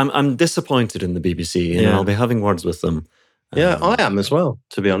I'm disappointed in the BBC, and I'll be having words with them. Yeah, I am as well,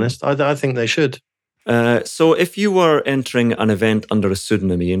 to be honest. I think they should. So if you were entering an event under a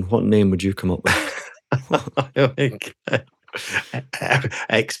pseudonym, Ian, what name would you come up with?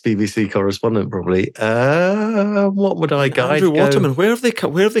 Ex-BBC correspondent, probably. What would I guide? Andrew Waterman. Where have they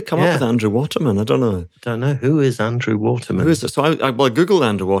come up with Andrew Waterman? I don't know. Who is Andrew Waterman? Who is it? So I googled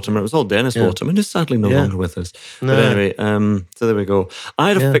Andrew Waterman. It was all Dennis Waterman, who's sadly no longer with us. No. But anyway, so there we go. I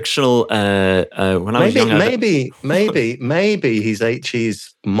had a fictional when I was young. Maybe he's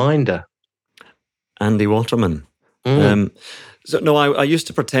H.E.'s minder. Andy Waterman. So no, I used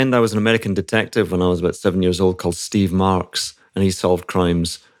to pretend I was an American detective when I was about 7 years old, called Steve Marks, and he solved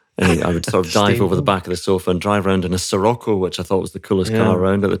crimes. And I would sort of dive over the back of the sofa and drive around in a Sirocco, which I thought was the coolest car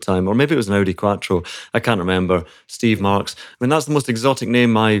around at the time. Or maybe it was an Audi Quattro. I can't remember. Steve Marks. I mean, that's the most exotic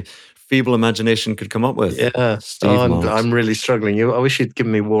name my feeble imagination could come up with. Yeah, I'm really struggling. I wish you'd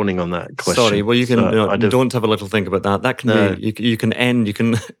given me warning on that question. Sorry, well, you can don't have a little think about that. That can be you can end the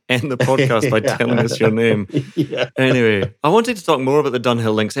podcast by telling us your name. Anyway, I wanted to talk more about the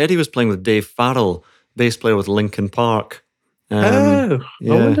Dunhill Links. Eddie was playing with Dave Farrell, bass player with Linkin Park. I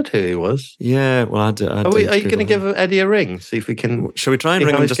wondered who he was. Yeah, well, are you going to give Eddie a ring? See if we can. Shall we try and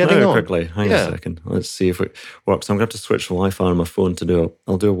ring him just now quickly? Hang on a second. Let's see if it works. I'm going to have to switch the Wi-Fi on my phone to do it.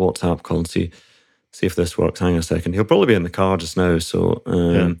 I'll do a WhatsApp call and see if this works. Hang on a second. He'll probably be in the car just now. So,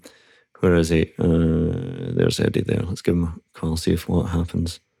 where is he? There's Eddie there. Let's give him a call, see if what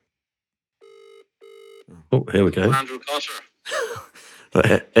happens. Oh, here we go. Andrew Cotter.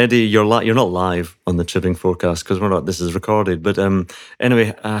 Eddie, you're not live on the Chipping Forecast because we're not. This is recorded. But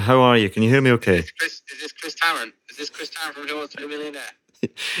anyway, how are you? Can you hear me okay? Is this Chris Tarrant? Is this Chris Tarrant from Who Wants to Be a Millionaire?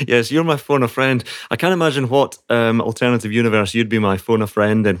 Yes, you're my phone a friend. I can't imagine what alternative universe you'd be my phone a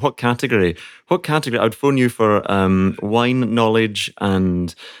friend in. What category? I'd phone you for wine knowledge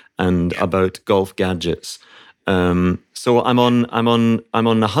and about golf gadgets. So I'm on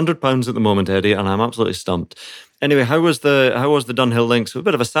 £100 at the moment, Eddie, and I'm absolutely stumped. Anyway, how was the Dunhill Links? It was a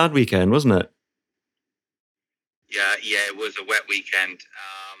bit of a sad weekend, wasn't it? Yeah, it was a wet weekend.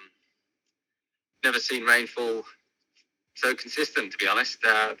 Never seen rainfall so consistent, to be honest.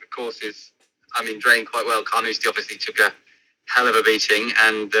 The course is, drained quite well. Carnoustie obviously took a hell of a beating,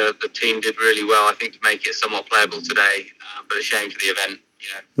 and the team did really well, I think, to make it somewhat playable today. But a shame for the event.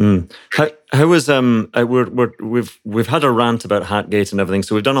 How was we've had a rant about Hatgate and everything,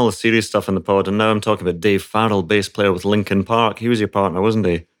 so we've done all the serious stuff in the pod, and now I'm talking about Dave Farrell, bass player with Linkin Park. He was your partner, wasn't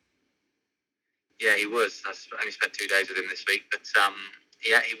he? Yeah, he was. I only spent 2 days with him this week, but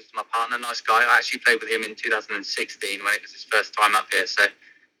he was my partner. Nice guy. I actually played with him in 2016 when it was his first time up here. So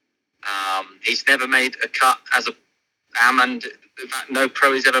he's never made a cut as a am, and in fact, no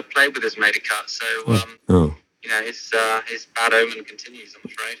pro he's ever played with has made a cut. So. His bad omen continues, I'm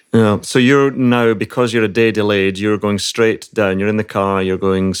afraid. Yeah. So you're now, because you're a day delayed, you're going straight down. You're in the car. You're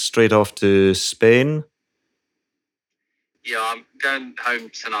going straight off to Spain. Yeah, I'm going home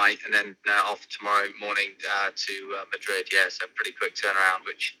tonight and then off tomorrow morning to Madrid. Yeah, so pretty quick turnaround,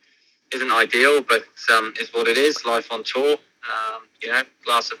 which isn't ideal, but is what it is. Life on tour.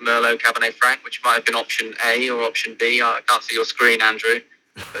 Glass of Merlot Cabernet Franc, which might have been option A or option B. I can't see your screen, Andrew,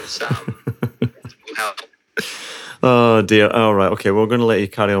 but will help. Oh dear. All right. Okay. We're going to let you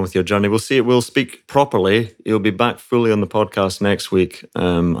carry on with your journey. We'll speak properly. You'll be back fully on the podcast next week,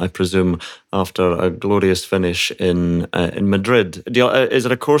 I presume, after a glorious finish in Madrid. Is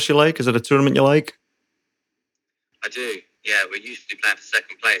it a course you like? Is it a tournament you like? I do. Yeah, we're usually playing for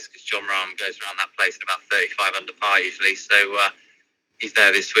second place because John Rahm goes around that place at about 35 under par usually. So he's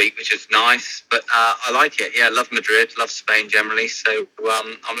there this week, which is nice. But I like it. Yeah, love Madrid, love Spain generally. So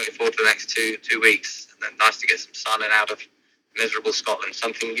I'm looking forward to the next two weeks. And nice to get some sun and out of miserable Scotland,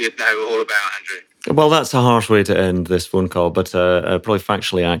 something you'd know all about, Andrew. Well, that's a harsh way to end this phone call, but probably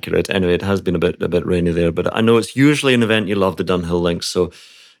factually accurate. Anyway, it has been a bit rainy there, but I know it's usually an event you love, the Dunhill Links, so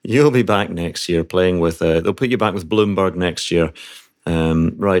you'll be back next year playing with, they'll put you back with Bloomberg next year.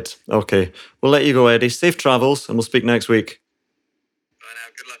 Right, okay. We'll let you go, Eddie. Safe travels, and we'll speak next week. Bye now.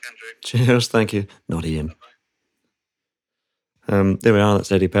 Good luck, Andrew. Cheers, thank you. Not Ian. There we are,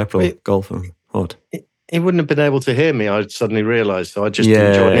 that's Eddie Pepperell, golfer. What? He wouldn't have been able to hear me. I suddenly realised, so I just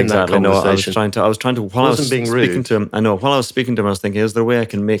didn't join in that conversation. No, I was trying to. While I was speaking to him, I was thinking to him, I was thinking, is there a way I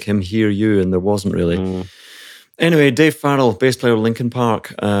can make him hear you? And there wasn't really. Anyway, Dave Farrell, bass player of Linkin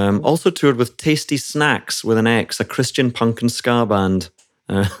Park, also toured with Tasty Snacks with an X, a Christian punk and ska band.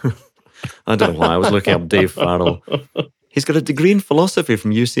 I don't know why I was looking up Dave Farrell. He's got a degree in philosophy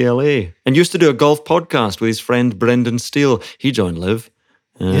from UCLA and used to do a golf podcast with his friend Brendan Steele. He joined Liv.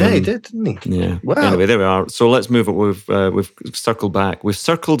 Yeah, he did, didn't he? Yeah. Wow. Anyway, there we are. So let's move it. We've circled back. We've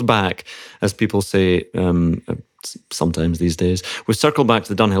circled back, as people say sometimes these days. We've circled back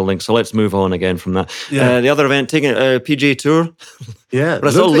to the Dunhill Link. So let's move on again from that. Yeah. The other event, taking PGA Tour. Yeah. But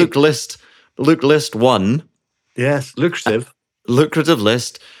I saw Luke List won. Yes, lucrative. Lucrative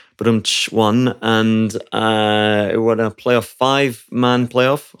List. But won and won a playoff, 5-man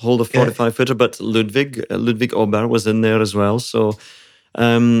playoff, hold a 45-footer. But Ludwig Ober was in there as well. So,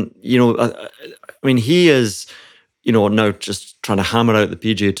 I mean, he is, now just trying to hammer out the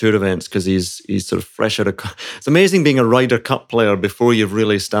PGA Tour events because he's sort of fresh out of. It's amazing being a Ryder Cup player before you've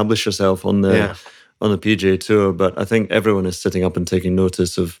really established yourself on the PGA Tour. But I think everyone is sitting up and taking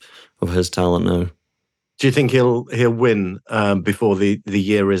notice of his talent now. Do you think he'll win before the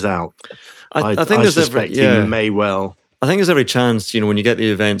year is out? I think there's he may well. I think there's every chance, when you get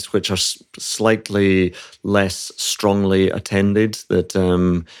the events which are slightly less strongly attended, that, I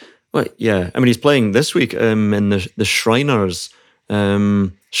mean, he's playing this week in the Shriners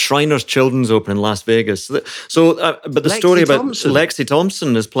Children's Open in Las Vegas. But the story about Lexi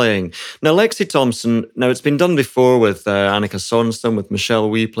Thompson is playing. Now, Lexi Thompson, it's been done before with Annika Sorenstam, with Michelle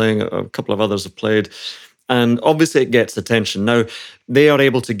Wee playing, a couple of others have played. And obviously it gets attention. Now, they are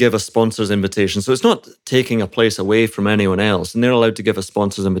able to give a sponsor's invitation. So it's not taking a place away from anyone else. And they're allowed to give a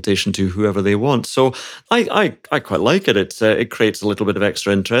sponsor's invitation to whoever they want. So I quite like it. It creates a little bit of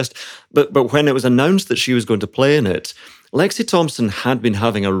extra interest. But when it was announced that she was going to play in it, Lexi Thompson had been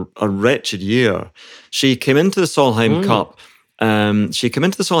having a wretched year. She came into the Solheim Cup. She came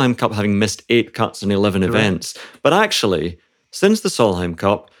into the Solheim Cup having missed 8 cuts in 11 events. But actually, since the Solheim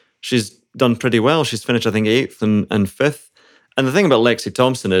Cup, she's done pretty well. She's finished, I think, 8th and 5th. And the thing about Lexi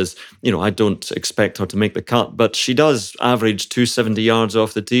Thompson is, I don't expect her to make the cut, but she does average 270 yards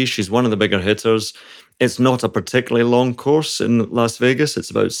off the tee. She's one of the bigger hitters. It's not a particularly long course in Las Vegas. It's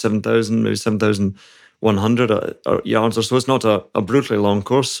about 7,000, maybe 7,100 yards or so. It's not a brutally long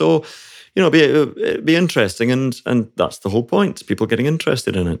course. So, it'd be interesting. And that's the whole point, people getting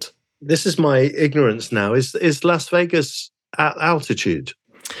interested in it. This is my ignorance now. Is Las Vegas at altitude?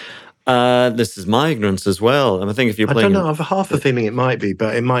 This is my ignorance as well. And I think if you're playing, I don't know. I've half a feeling it might be,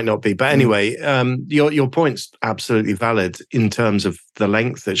 but it might not be. But anyway, your point's absolutely valid in terms of the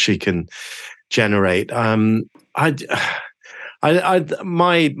length that she can generate. My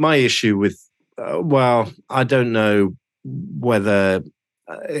issue with, I don't know whether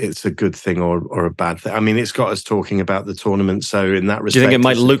it's a good thing or a bad thing. I mean, it's got us talking about the tournament. So in that respect, do you think it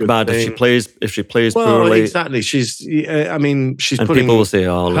might look bad if she plays poorly? Exactly. She's and putting people will say,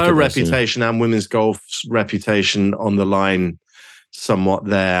 her reputation and women's golf's reputation on the line somewhat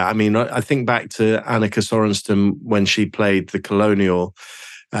there. I mean, I think back to Annika Sorenstam when she played the Colonial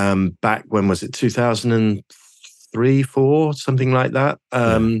back, when was it, 2003, 4, something like that.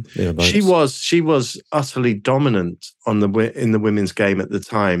 She was utterly dominant in the women's game at the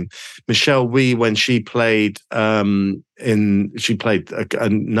time. Michelle Wee, when she played she played a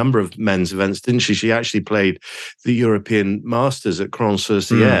number of men's events, didn't she? She actually played the European Masters at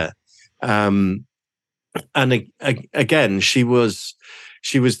Cron-sur-Sierre. And again, she was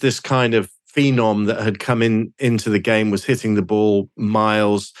this kind of phenom that had come into the game, was hitting the ball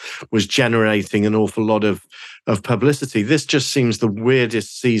miles, was generating an awful lot of publicity. This just seems the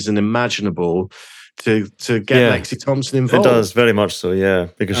weirdest season imaginable to get Lexi Thompson involved. It does, very much so, yeah,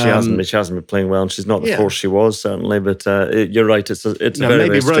 because she hasn't been playing well, and she's not the force she was, certainly. But you're right, it's a very,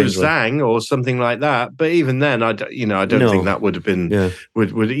 maybe very Rose Zhang or something like that. But even then, I don't think that would have been. I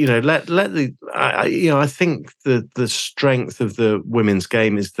think the strength of the women's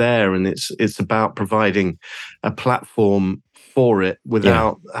game is there, and it's about providing a platform for it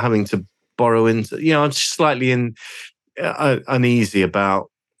without having to borrow into. I'm slightly uneasy about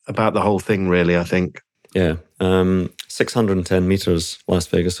the whole thing, really, I think. Yeah. 610 meters, Las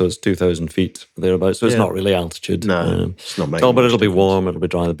Vegas, so it's 2,000 feet thereabouts. So it's not really altitude. No, it's not making but it'll be warm, it'll be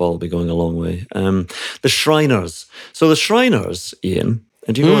dry, the ball will be going a long way. The Shriners. So the Shriners, Ian,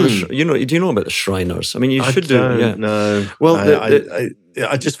 do you know do you know about the Shriners? I mean, you should do. Yeah. No. Well, I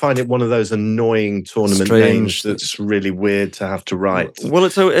just find it one of those annoying tournament names that's really weird to have to write. Well,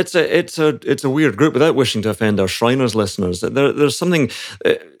 it's a weird group. Without wishing to offend our Shriners listeners, there's something.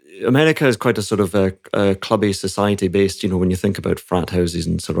 America is quite a sort of a clubby society based, when you think about frat houses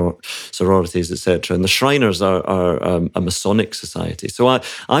and sororities, etc. And the Shriners are a Masonic society. So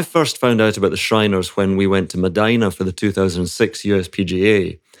I first found out about the Shriners when we went to Medina for the 2006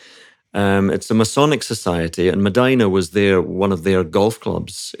 USPGA. It's a Masonic society, and Medina was one of their golf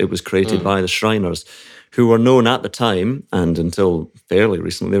clubs. It was created by the Shriners, who were known at the time, and until fairly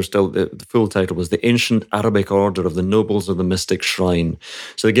recently, the full title was the Ancient Arabic Order of the Nobles of the Mystic Shrine.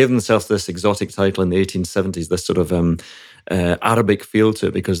 So they gave themselves this exotic title in the 1870s, this sort of Arabic feel to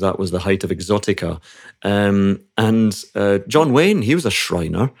it, because that was the height of exotica. And John Wayne, he was a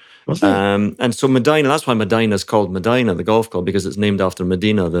Shriner. And so Medina, that's why Medina is called Medina, the golf club, because it's named after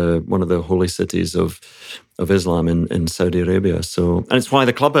Medina, one of the holy cities of Islam in Saudi Arabia. So, and it's why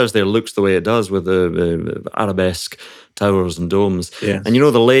the clubhouse there looks the way it does, with the arabesque towers and domes. Yes. And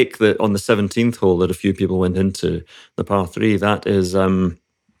the lake that on the 17th hole that a few people went into, the par 3, that is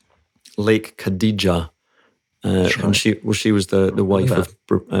Lake Khadija. And she was the wife of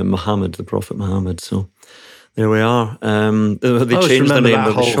Muhammad, the Prophet Muhammad. So there we are. They changed the name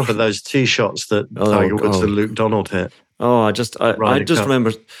of the shore for those tee shots that Tiger Woods and Luke Donald hit. Oh, I just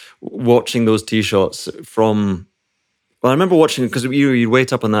remember watching those tee shots from. Well, I remember watching it because you'd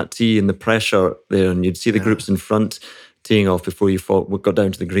wait up on that tee and the pressure there, and you'd see the groups in front teeing off before you got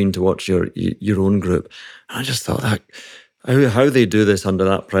down to the green to watch your own group. And I just thought that how they do this under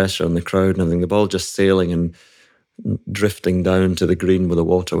that pressure and the crowd and everything, the ball just sailing and drifting down to the green with the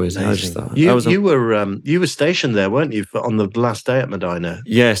waterways. I just thought you were stationed there, weren't you, on the last day at Medina?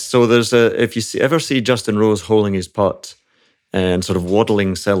 Yes. So there's if you ever see Justin Rose holding his putt and sort of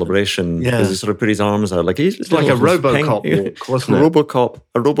waddling celebration, because he sort of put his arms out it's like a RoboCop walk, wasn't it?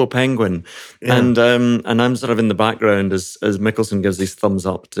 A Robo-Penguin, and I'm sort of in the background as Mickelson gives these thumbs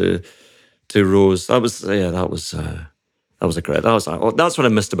up to Rose. That was a great. That's what I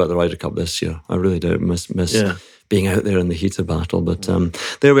missed about the Ryder Cup this year. I really do miss being out there in the heat of battle. But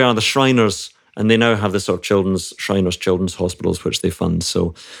there we are, the Shriners, and they now have this sort of Shriners Children's Hospitals, which they fund.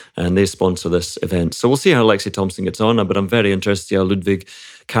 So, and they sponsor this event. So we'll see how Lexi Thompson gets on, but I'm very interested to see how Ludwig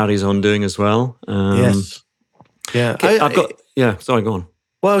carries on doing as well. Yes. Yeah. Sorry, go on.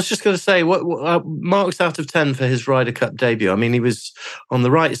 Well, I was just going to say, what marks out of 10 for his Ryder Cup debut? I mean, he was on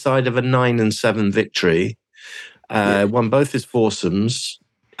the right side of a 9-7 victory. Won both his foursomes.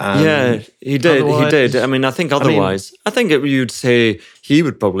 He did. I mean, I think otherwise, you'd say he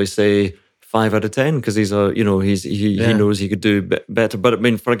would probably say 5 out of 10 because he's he knows he could do better. But I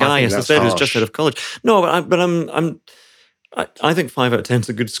mean, for a guy, as I said, who's just out of college, no. I think 5 out of 10 is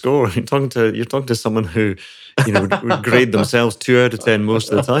a good score. You're talking to someone who would grade themselves 2 out of 10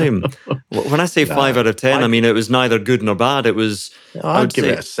 most of the time. When I say 5 out of 10, I mean it was neither good nor bad. It was. I'd give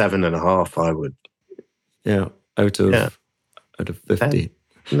it a 7.5. I would. Yeah. Out of 50.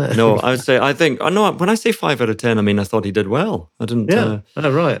 No, I would say, when I say 5 out of 10, I mean, I thought he did well. I didn't.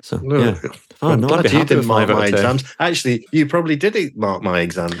 Right. So, I'm glad you didn't mark my exams. Actually, you probably did mark my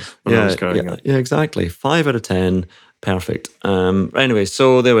exams when I was growing up. Yeah, exactly. 5 out of 10. Perfect. Anyway,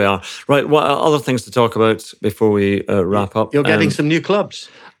 so there we are. Right, what other things to talk about before we wrap up? You're getting some new clubs.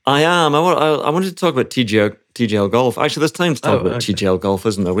 I am. I wanted to talk about TGL Golf. Actually, there's time to talk about TGL Golf,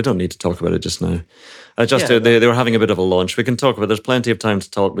 isn't there? We don't need to talk about it just now. They were having a bit of a launch. We can talk about. There's plenty of time to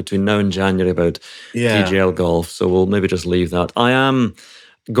talk between now and January about TGL Golf. So we'll maybe just leave that. I am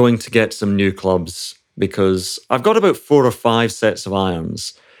going to get some new clubs because I've got about 4 or 5 sets of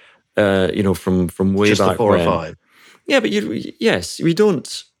irons. From way just back 4 when. or 5. Yeah, but we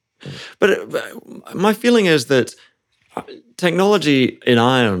don't. But my feeling is that technology in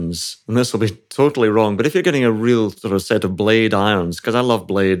irons, and this will be totally wrong, but if you're getting a real sort of set of blade irons, because I love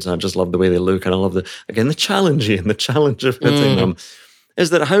blades, and I just love the way they look, and I love the challenge of hitting them, is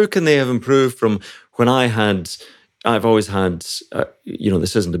that how can they have improved from when I've always had,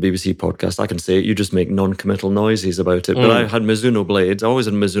 this isn't a BBC podcast, I can say it, you just make non-committal noises about it, but I had Mizuno blades, I always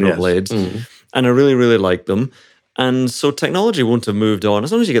had Mizuno blades, and I really, really liked them. And so technology won't have moved on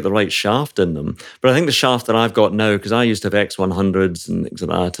as long as you get the right shaft in them. But I think the shaft that I've got now, because I used to have X100s and things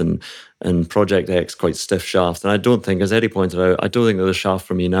like that, and Project X, quite stiff shaft. And I don't think, as Eddie pointed out, I don't think they're the shaft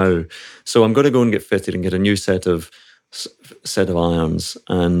for me now. So I'm going to go and get fitted and get a new set of irons.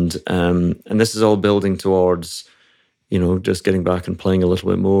 And this is all building towards, just getting back and playing a little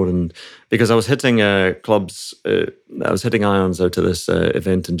bit more and because I was hitting clubs. I was hitting irons out to this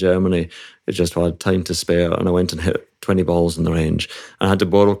event in Germany. It just had time to spare, and I went and hit 20 balls in the range. And I had to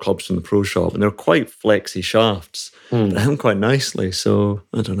borrow clubs from the pro shop, and they're quite flexy shafts, but they hang quite nicely. So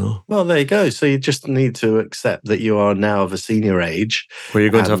I don't know. Well, there you go. So you just need to accept that you are now of a senior age, where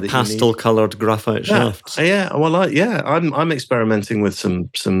you're going to have pastel-coloured graphite shafts. Yeah. Well, I'm experimenting with some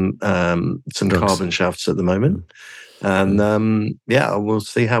carbon shafts at the moment. And we'll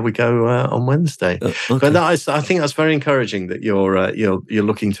see how we go on Wednesday. Okay. But I think that's very encouraging that you're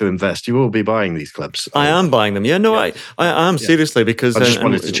looking to invest. You will be buying these clubs. I am buying them. Yeah, no, I am seriously, because I just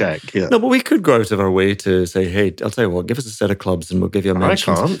wanted to check. Yeah. No, but we could go out of our way to say, hey, I'll tell you what, give us a set of clubs and we'll give you a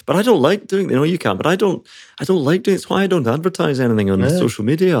mention. I can't. But I don't like doing. You can't. But I don't like doing. It's why I don't advertise anything on social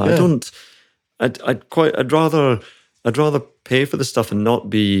media. Yeah. I don't. I'd rather pay for the stuff and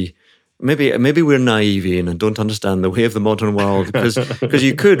not be. Maybe we're naive, Ian, and don't understand the way of the modern world, because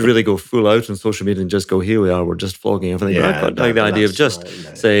you could really go full out on social media and just go, here we are, we're just flogging everything. Yeah, I quite like the idea of just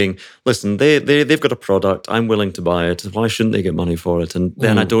saying, listen, they've got a product, I'm willing to buy it, why shouldn't they get money for it? And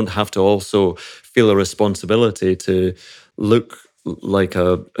then I don't have to also feel a responsibility to look like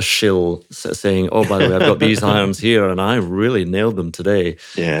a shill saying, oh, by the way, I've got these irons here and I really nailed them today.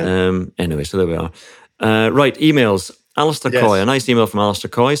 Yeah. Anyway, so there we are. Right, emails. Alistair Coy, a nice email from Alistair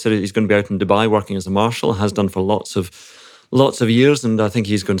Coy, said he's going to be out in Dubai working as a marshal, has done for lots of years, and I think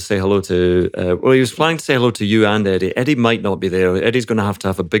he's going to say hello to, he was planning to say hello to you and Eddie. Eddie might not be there. Eddie's going to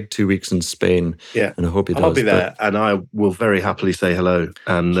have a big 2 weeks in Spain. Yeah. And I hope he does. I'll be there, and I will very happily say hello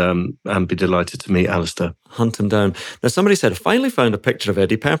and be delighted to meet Alistair. Hunt him down. Now, somebody said, finally found a picture of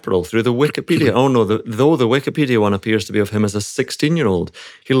Eddie Pepperell through the Wikipedia. Oh no, though the Wikipedia one appears to be of him as a 16-year-old.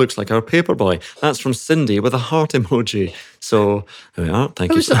 He looks like our paper boy. That's from Cindy with a heart emoji. So, there we are.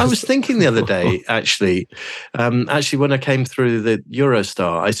 Thank you. I was thinking the other day, actually, when I came through the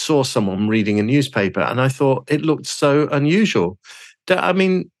Eurostar, I saw someone reading a newspaper and I thought it looked so unusual.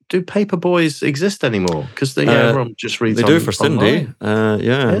 Do paper boys exist anymore? Because everyone just reads. They do for Cindy.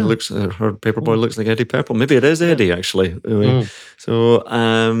 It looks her paper boy looks like Eddie Pepperell. Maybe it is Eddie actually. So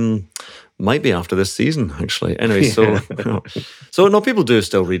might be after this season actually. Anyway, so no, people do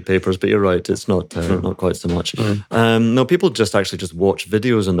still read papers, but you're right. It's not quite so much. No, people just watch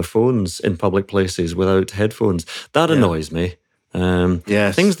videos on their phones in public places without headphones. That annoys me.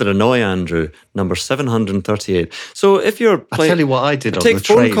 Things that annoy Andrew, number 738. So if you're I'll tell you what I did on take the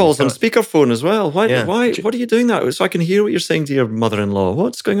train. phone calls on speakerphone as well. Why what are you doing that? So I can hear what you're saying to your mother-in-law.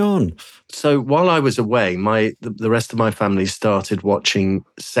 What's going on? So while I was away, the rest of my family started watching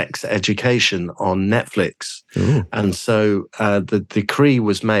Sex Education on Netflix. Ooh. And so the decree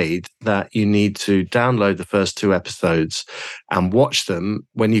was made that you need to download the first 2 episodes and watch them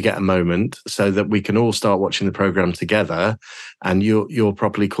when you get a moment so that we can all start watching the program together and you're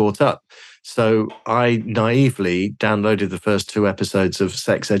properly caught up. So I naively downloaded the first 2 episodes of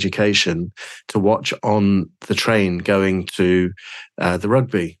Sex Education to watch on the train going to the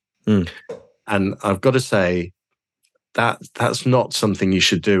rugby. And I've got to say that's not something you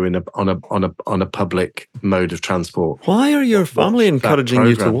should do on a public mode of transport. Why are your family encouraging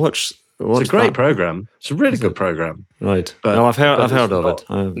you to watch? It's a great program. It's a really good program. Right. But, no, I've heard of it.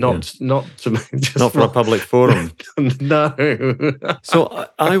 Not for a public forum. No. So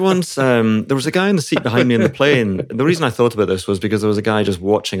I once there was a guy in the seat behind me in the plane. The reason I thought about this was because there was a guy just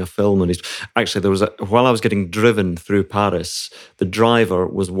watching a film, and while I was getting driven through Paris, the driver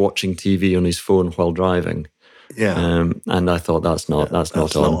was watching TV on his phone while driving. Yeah. And I thought that's not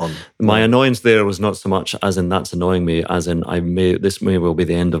on. My annoyance there was not so much as in that's annoying me, as in this may well be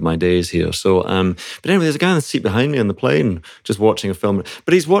the end of my days here. So, but anyway, there's a guy in the seat behind me on the plane just watching a film,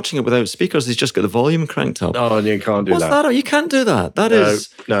 but he's watching it without speakers. He's just got the volume cranked up. Oh, and you can't do that. What's that? You can't do that.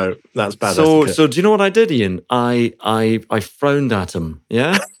 No, that's bad. So do you know what I did, Ian? I frowned at him.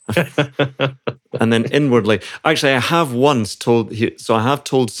 Yeah. And then inwardly, actually, I have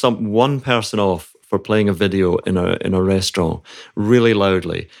told one person off for playing a video in a restaurant really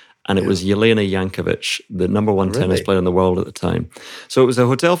loudly. And it was Jelena Jankovic, the number 1 tennis player in the world at the time. So it was a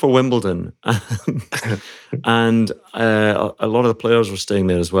hotel for Wimbledon. And a lot of the players were staying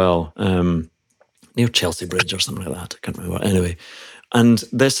there as well, near Chelsea Bridge or something like that. I can't remember. Anyway. And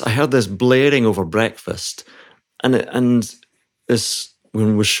I heard this blaring over breakfast. And this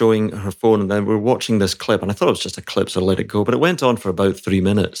woman was showing her phone, and then we were watching this clip. And I thought it was just a clip, so I let it go. But it went on for about 3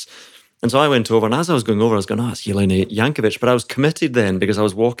 minutes. And so I went over, and as I was going over, I was going, it's Jelena Jankovic. But I was committed then because I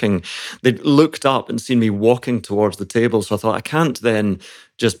was walking. They looked up and seen me walking towards the table. So I thought, I can't then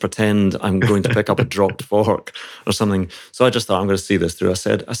just pretend I'm going to pick up a dropped fork or something. So I just thought, I'm going to see this through. I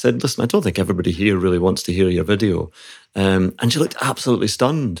said, listen, I don't think everybody here really wants to hear your video. And she looked absolutely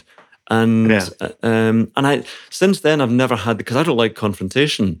stunned. And I since then I've never had, because I don't like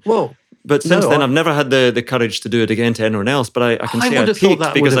confrontation. Well, but since then I've never had the courage to do it again to anyone else. But I can say I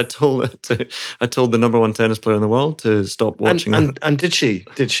peaked because I told the number one tennis player in the world to stop watching. And did she?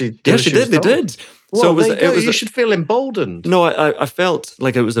 Did she? Yeah, she did. They did. Well, so you should feel emboldened. No, I felt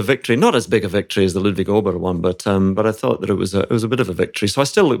like it was a victory, not as big a victory as the Ludwig Ober one, but I thought that it was a bit of a victory. So I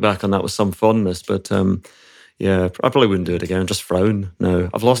still look back on that with some fondness, but. Yeah, I probably wouldn't do it again. Just frown. No,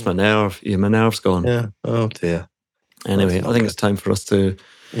 I've lost my nerve. Yeah, my nerve's gone. Yeah. Oh dear. Anyway, I think it's time for us to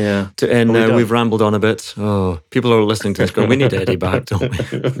end now. We've rambled on a bit. Oh, people are listening to this going, we need Eddie back, don't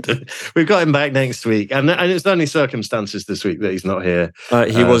we? We've got him back next week. And it's only circumstances this week that he's not here.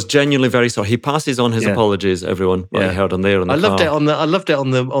 He was genuinely very sorry. He passes on his apologies, everyone. What I heard on there. I loved it on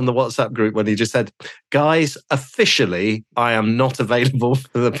the WhatsApp group when he just said, guys, officially, I am not available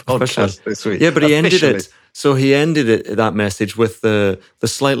for the podcast this week. Yeah, but he ended it. So he ended that message with the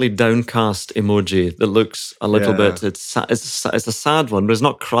slightly downcast emoji that looks a little bit. It's a sad one, but it's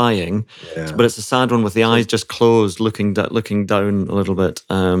not crying. Yeah. But it's a sad one with the eyes just closed, looking down a little bit.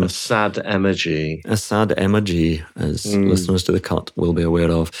 A sad emoji. A sad emoji, as listeners to the cut will be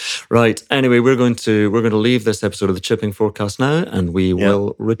aware of. Right. Anyway, we're going to leave this episode of the Chipping Forecast now, and we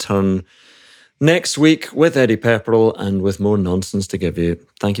will return next week with Eddie Pepperell and with more nonsense to give you.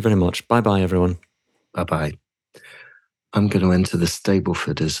 Thank you very much. Bye-bye, everyone. Bye-bye. I'm going to enter the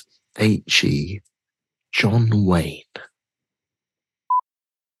Stableford as H.E. John Wayne.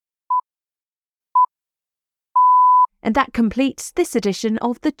 And that completes this edition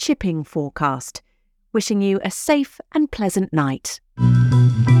of the Chipping Forecast. Wishing you a safe and pleasant night.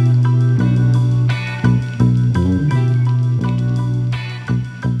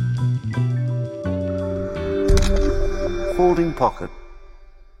 Folding Pocket.